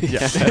 not him.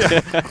 Yeah.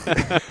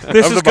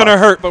 This is going to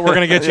hurt, but we're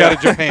going to get you out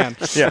of Japan.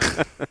 Yeah.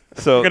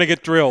 So we're going to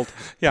get drilled.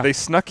 Yeah. They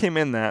snuck him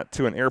in that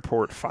to an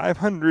airport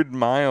 500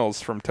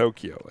 miles from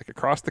Tokyo, like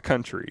across the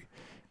country.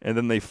 And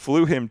then they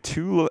flew him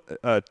to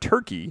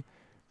Turkey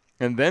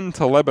and then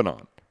to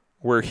Lebanon,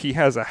 where he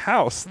has a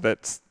house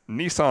that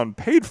Nissan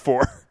paid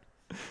for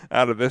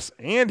out of this.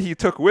 And he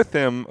took with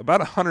him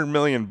about $100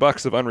 million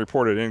of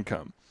unreported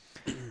income.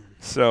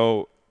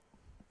 So,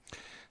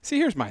 see,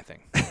 here's my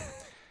thing.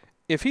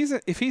 If he's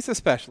a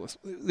specialist,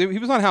 he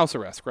was on house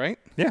arrest, right?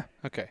 Yeah.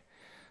 Okay.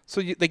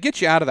 So they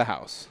get you out of the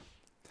house.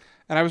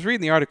 And I was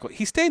reading the article.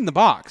 He stayed in the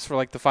box for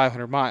like the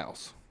 500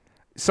 miles.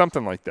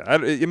 Something like that. I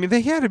mean,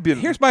 they had to be.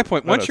 Here's my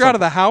point. Once you're out of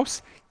the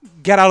house,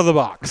 get out of the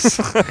box.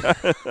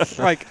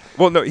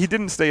 Well, no, he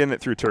didn't stay in it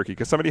through Turkey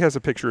because somebody has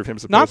a picture of him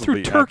supposedly. Not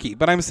through Turkey,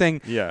 but I'm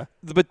saying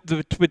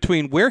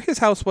between where his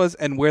house was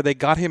and where they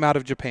got him out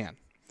of Japan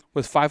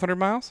was 500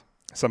 miles?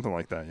 Something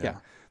like that, yeah.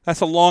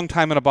 That's a long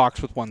time in a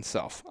box with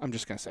oneself. I'm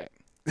just going to say it.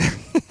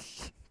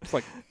 It's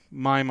like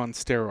mime on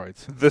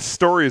steroids. The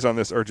stories on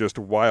this are just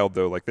wild,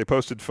 though. Like, they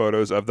posted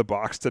photos of the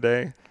box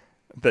today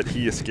that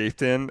he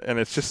escaped in, and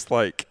it's just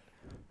like,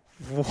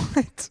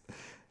 what?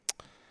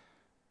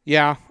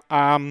 Yeah,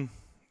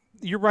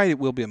 you're right. It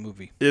will be a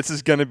movie. This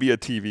is going to be a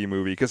TV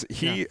movie because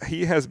he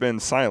has been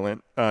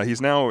silent. He's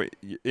now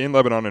in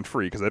Lebanon and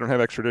free because they don't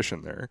have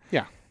extradition there.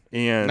 Yeah.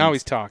 And now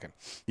he's talking.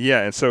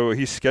 Yeah, and so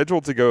he's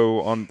scheduled to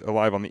go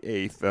live on the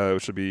 8th,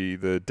 which will be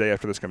the day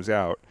after this comes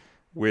out,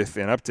 with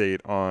an update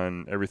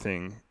on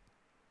everything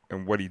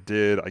and what he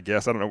did. I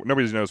guess I don't know.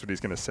 Nobody knows what he's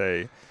going to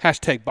say.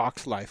 #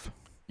 box life.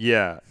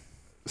 Yeah.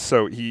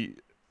 So he.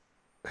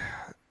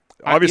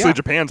 Obviously,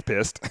 Japan's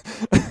pissed.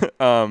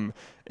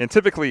 And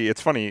typically,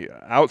 it's funny,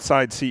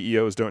 outside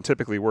CEOs don't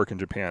typically work in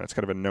Japan. It's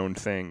kind of a known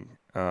thing.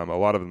 A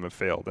lot of them have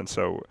failed. And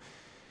so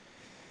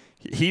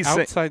He's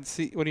outside.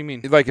 What do you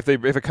mean? like if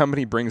a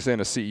company brings in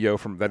a CEO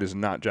from that is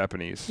not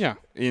Japanese, Yeah.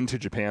 into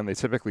Japan, they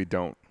typically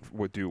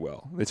would do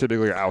well. They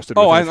typically are ousted.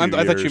 Oh, within a few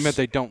I thought you years. meant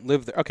they don't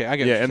live there. Okay, I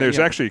get it. Yeah, and there's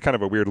actually kind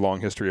of a weird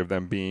long history of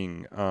them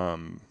being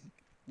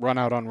run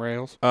out on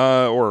rails.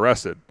 or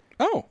arrested.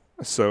 Oh,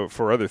 So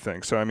for other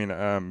things. So I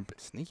mean,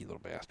 sneaky little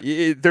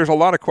bastard. there's a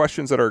lot of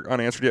questions that are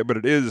unanswered yet, but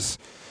it is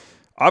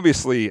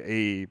obviously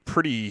a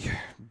pretty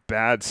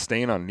bad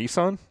stain on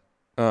Nissan,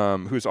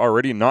 who's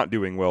already not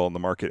doing well in the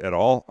market at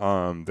all.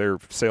 Their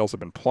sales have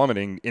been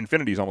plummeting.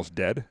 Infinity's almost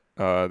dead.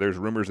 There's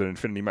rumors that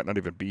Infinity might not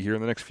even be here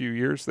in the next few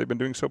years. They've been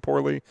doing so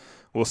poorly.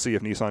 We'll see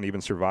if Nissan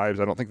even survives.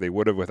 I don't think they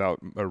would have without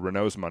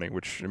Renault's money,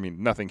 which, I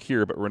mean, nothing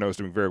here, but Renault's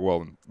doing very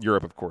well in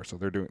Europe, of course, so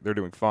they're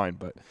doing fine.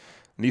 But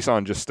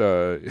Nissan just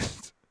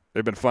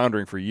they've been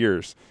floundering for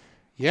years.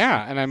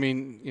 Yeah, and I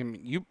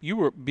mean, you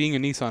were being a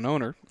Nissan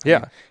owner. Yeah. I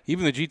mean,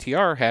 even the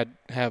GTR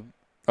have.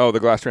 Oh,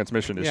 the glass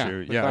transmission Yeah,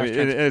 issue. the Yeah, glass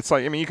it's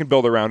like, I mean, you can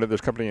build around it. There's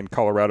a company in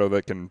Colorado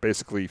that can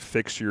basically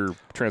fix your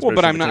transmission. Well,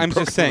 but I'm which not. is I'm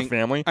broken just from the saying.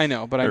 family. I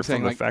know, but or I'm from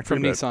saying the like factory,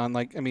 from but- Nissan,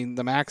 like I mean,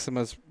 the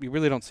Maximas, you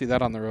really don't see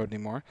that on the road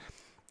anymore.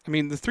 I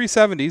mean, the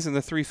 370s and the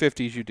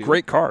 350s, you do.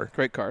 Great car,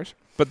 Great cars.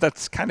 but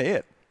that's kind of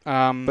it.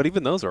 But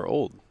even those are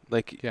old.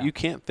 Like Yeah. you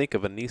can't think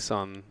of a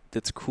Nissan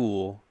that's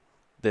cool,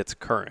 that's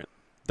current.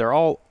 They're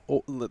all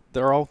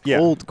Yeah.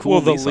 old, cool.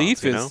 well, the Nissans,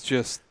 Leaf you know? is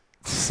just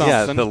something.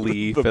 Yeah, the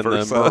Leaf The and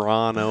Versa. the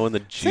Murano and the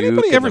Juke. Has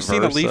anybody and ever the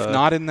seen a Leaf Versa.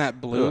 not in that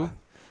blue? Ugh.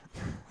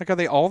 Like, are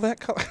they all that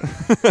color?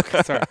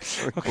 Sorry.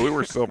 Blue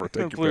or silver,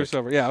 take your Blue or pick.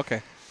 silver. Yeah.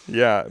 Okay.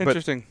 Yeah, but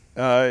Interesting.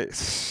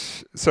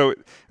 so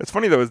it's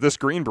funny though. Is this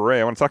Green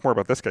Beret? I want to talk more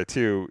about this guy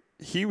too.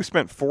 He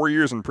spent 4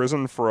 years in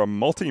prison for a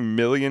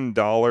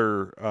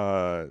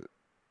multi-million-dollar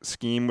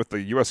scheme with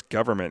the U.S.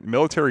 government,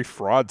 military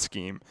fraud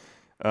scheme.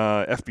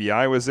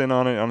 FBI was in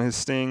on it on his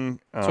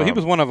sting. So he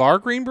was one of our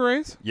Green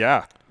Berets.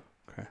 Yeah.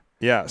 Okay.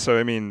 Yeah. So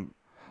I mean,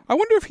 I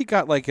wonder if he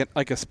got like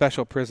a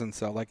special prison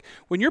cell. Like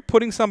when you're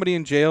putting somebody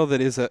in jail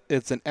that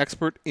it's an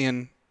expert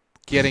in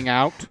getting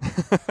out.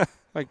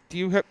 Like, do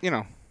you have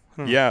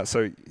yeah.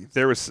 So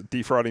there was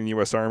defrauding the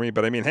U.S. Army,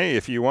 but I mean, hey,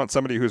 if you want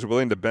somebody who's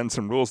willing to bend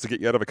some rules to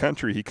get you out of a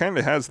country, he kind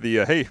of has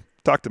the hey,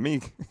 talk to me.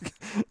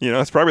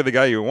 It's probably the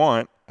guy you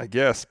want, I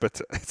guess.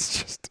 But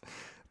it's just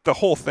the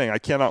whole thing. I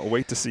cannot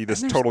wait to see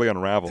this totally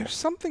unravel. There's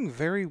something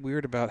very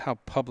weird about how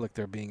public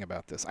they're being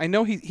about this. I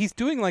know he's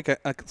doing like a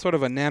sort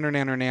of a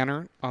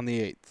nanner on the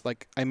 8th.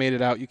 Like, I made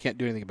it out. You can't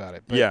do anything about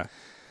it. But Yeah.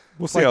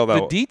 We'll see like how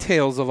that the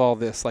details of all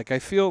this. Like, I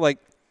feel like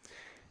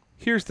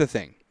here's the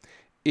thing.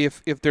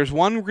 If there's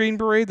one Green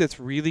Beret that's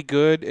really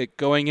good at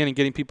going in and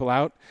getting people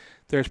out,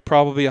 there's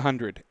probably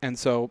 100. And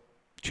so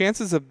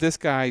chances of this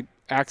guy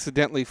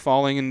accidentally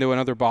falling into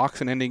another box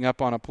and ending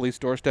up on a police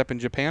doorstep in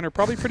Japan are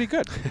probably pretty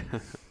good.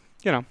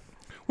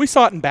 We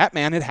saw it in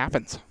Batman. It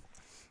happens.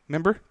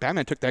 Remember?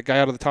 Batman took that guy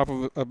out of the top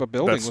of a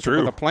building That's with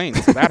true. a plane.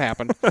 So that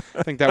happened.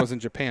 I think that was in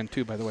Japan,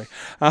 too, by the way.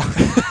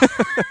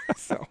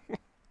 So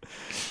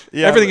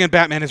yeah, everything in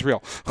Batman is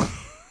real.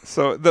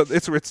 So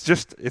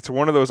it's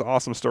one of those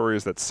awesome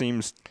stories that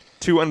seems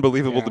too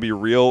unbelievable Yeah. to be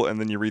real, and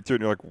then you read through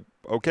it and you're like,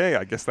 okay,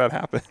 I guess that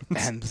happened.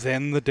 And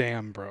then the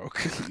dam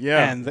broke.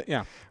 Yeah. And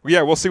yeah.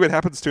 Yeah, we'll see what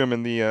happens to him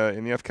in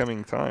the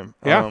upcoming time.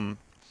 Yeah.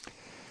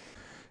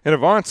 In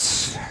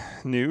Avant's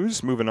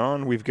news, moving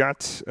on, we've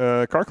got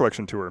a car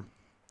collection tour.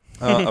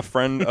 A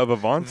friend of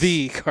Avant's.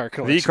 The car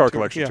collection. The car tour,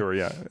 collection yeah. tour,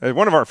 yeah.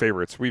 One of our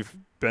favorites. We've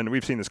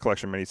seen this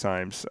collection many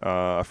times.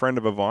 A friend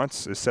of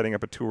Avant's is setting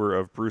up a tour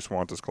of Bruce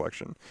Wanta's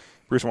collection.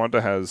 Bruce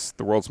Wanta has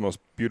the world's most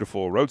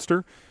beautiful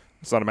roadster.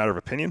 It's not a matter of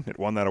opinion. It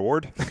won that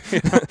award.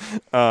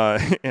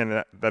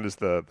 And that is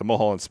the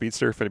Mulholland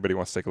Speedster. If anybody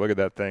wants to take a look at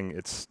that thing,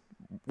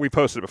 we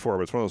posted it before,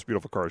 but it's one of those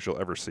beautiful cars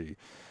you'll ever see.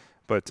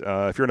 But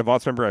if you're an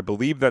Avant's member, I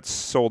believe that's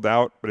sold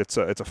out. But it's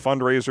a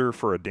fundraiser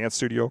for a dance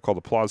studio called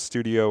Applause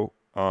Studio.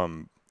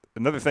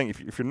 Another thing,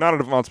 if you're not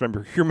an Avant's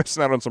member, you're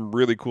missing out on some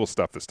really cool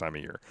stuff this time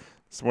of year.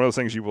 It's one of those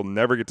things you will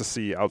never get to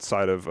see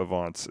outside of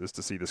Avant's is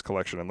to see this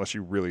collection unless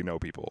you really know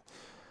people.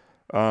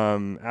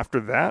 After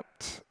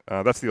that,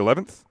 that's the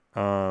 11th.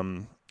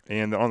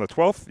 And on the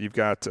 12th, you've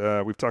got,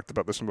 we've talked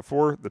about this one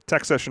before, the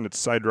tech session at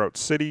Side Route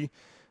City.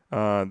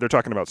 They're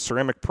talking about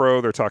Ceramic Pro.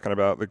 They're talking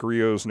about the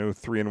Griot's new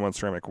 3-in-1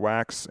 ceramic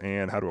wax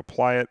and how to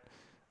apply it.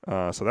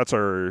 So that's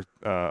our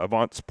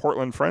Avant's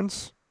Portland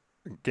friends.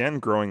 Again,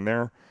 growing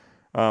there.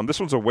 This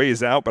one's a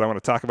ways out, but I want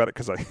to talk about it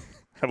because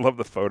I love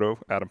the photo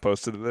Adam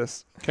posted of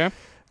this. Okay.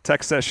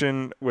 Tech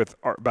session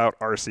about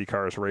RC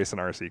cars, racing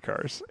RC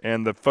cars.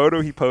 And the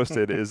photo he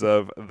posted is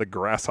of the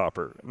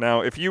Grasshopper.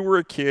 Now, if you were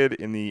a kid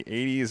in the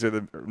 80s or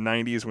the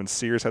 90s when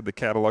Sears had the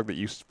catalog that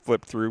you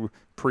flipped through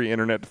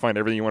pre-internet to find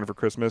everything you wanted for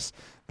Christmas,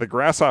 the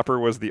Grasshopper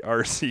was the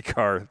RC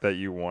car that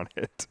you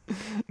wanted.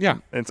 Yeah.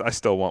 And I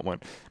still want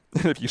one.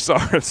 If you saw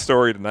our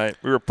story tonight,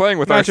 we were playing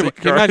with RC cars.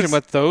 Can you imagine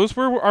what those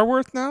are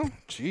worth now?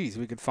 Jeez,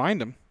 we could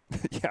find them.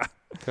 Yeah.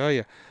 Tell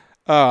you.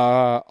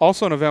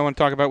 Also, an event I want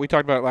to talk about. We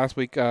talked about it last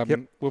week.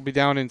 Yep. We'll be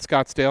down in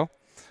Scottsdale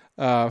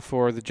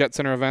for the Jet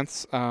Center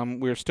events.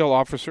 We're still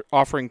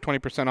offering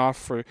 20% off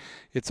for.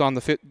 It's on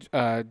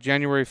the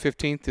January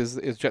 15th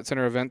is Jet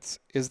Center events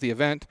is the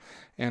event,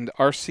 and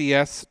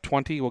RCS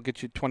 20 will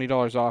get you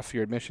 $20 off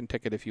your admission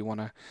ticket if you want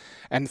to.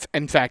 And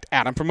in fact,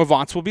 Adam from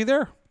Avance will be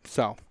there.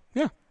 So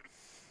yeah,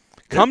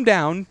 come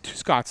down to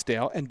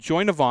Scottsdale and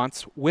join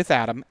Avance with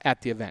Adam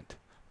at the event.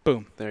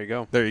 Boom. There you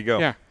go. There you go.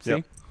 Yeah. See.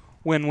 Yep.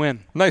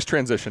 Win-win. Nice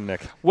transition,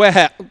 Nick.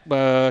 Well,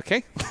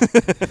 okay.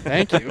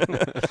 Thank you.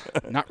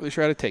 Not really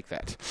sure how to take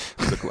that.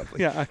 Look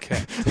lovely. Yeah,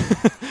 okay.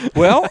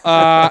 Well,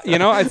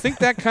 I think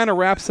that kind of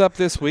wraps up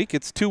this week.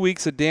 It's 2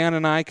 weeks of Dan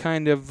and I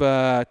kind of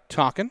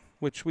talking,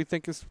 which we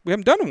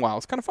haven't done in a while.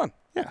 It's kind of fun.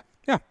 Yeah.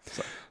 Yeah.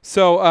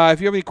 So if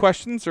you have any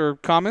questions or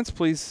comments,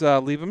 please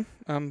leave them.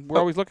 We're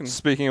always looking.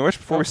 Speaking of which,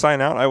 before we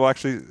sign out, I will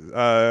actually,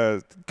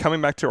 coming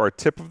back to our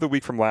tip of the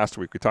week from last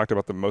week, we talked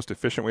about the most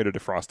efficient way to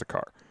defrost a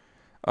car.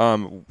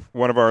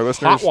 One of our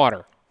listeners. Hot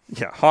water.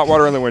 Yeah, hot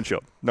water on the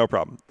windshield. No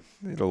problem.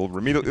 It'll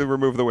immediately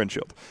remove the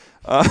windshield.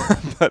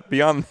 But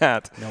beyond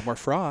that, no more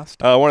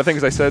frost. One of the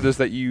things I said is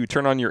that you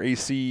turn on your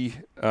AC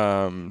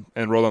and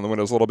roll down the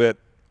windows a little bit.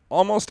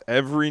 Almost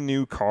every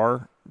new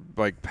car,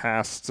 like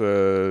past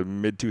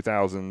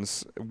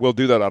mid-2000s, will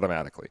do that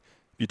automatically.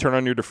 If you turn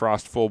on your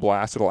defrost full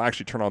blast, it'll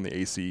actually turn on the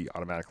AC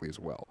automatically as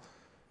well.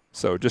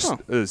 So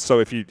so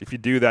if you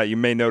do that, you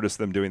may notice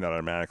them doing that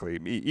automatically.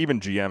 Even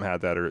GM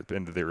had that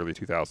into the early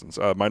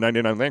 2000s. My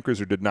 99 Land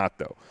Cruiser did not,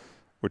 though,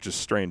 which is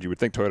strange. You would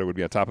think Toyota would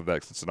be on top of that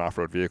because it's an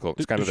off-road vehicle.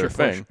 It's kind of their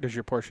thing. Does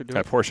your Porsche do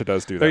it? Porsche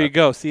does do that. There you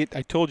go. See,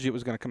 I told you it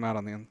was going to come out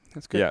on the end.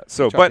 That's good. Yeah.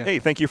 So, good job, hey,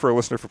 thank you for a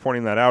listener for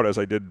pointing that out. As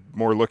I did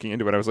more looking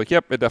into it, I was like,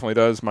 yep, it definitely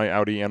does. My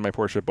Audi and my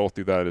Porsche both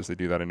do that as they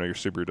do that. I know your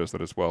Subaru does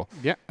that as well.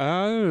 Yeah.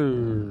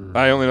 Oh.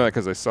 I only know that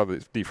because I saw the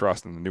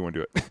defrost and the new one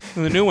do it.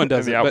 The new one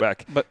does the it.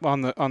 Outback. But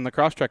on the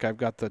Crosstrek, I've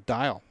got the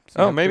dial.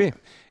 So maybe.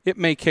 It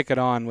may kick it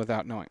on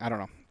without knowing. I don't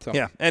know. So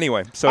yeah.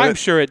 Anyway, so I'm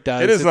sure it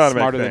does. It is it's not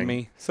smarter thing. than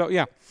me. So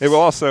yeah. It will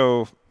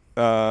also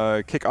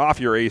kick off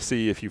your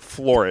AC if you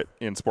floor it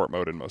in sport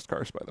mode in most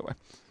cars, by the way.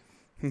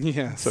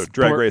 Yeah. So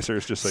drag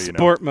racers, just so you know.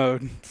 Sport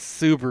mode,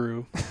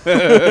 Subaru.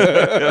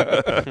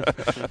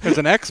 There's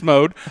an X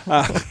mode.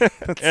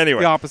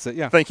 Anyway, the opposite.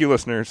 Yeah. Thank you,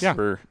 listeners,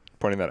 for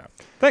pointing that out.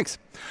 Thanks.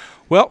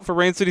 Well, for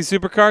Rain City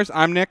Supercars,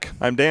 I'm Nick.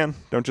 I'm Dan.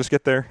 Don't just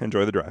get there.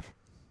 Enjoy the drive.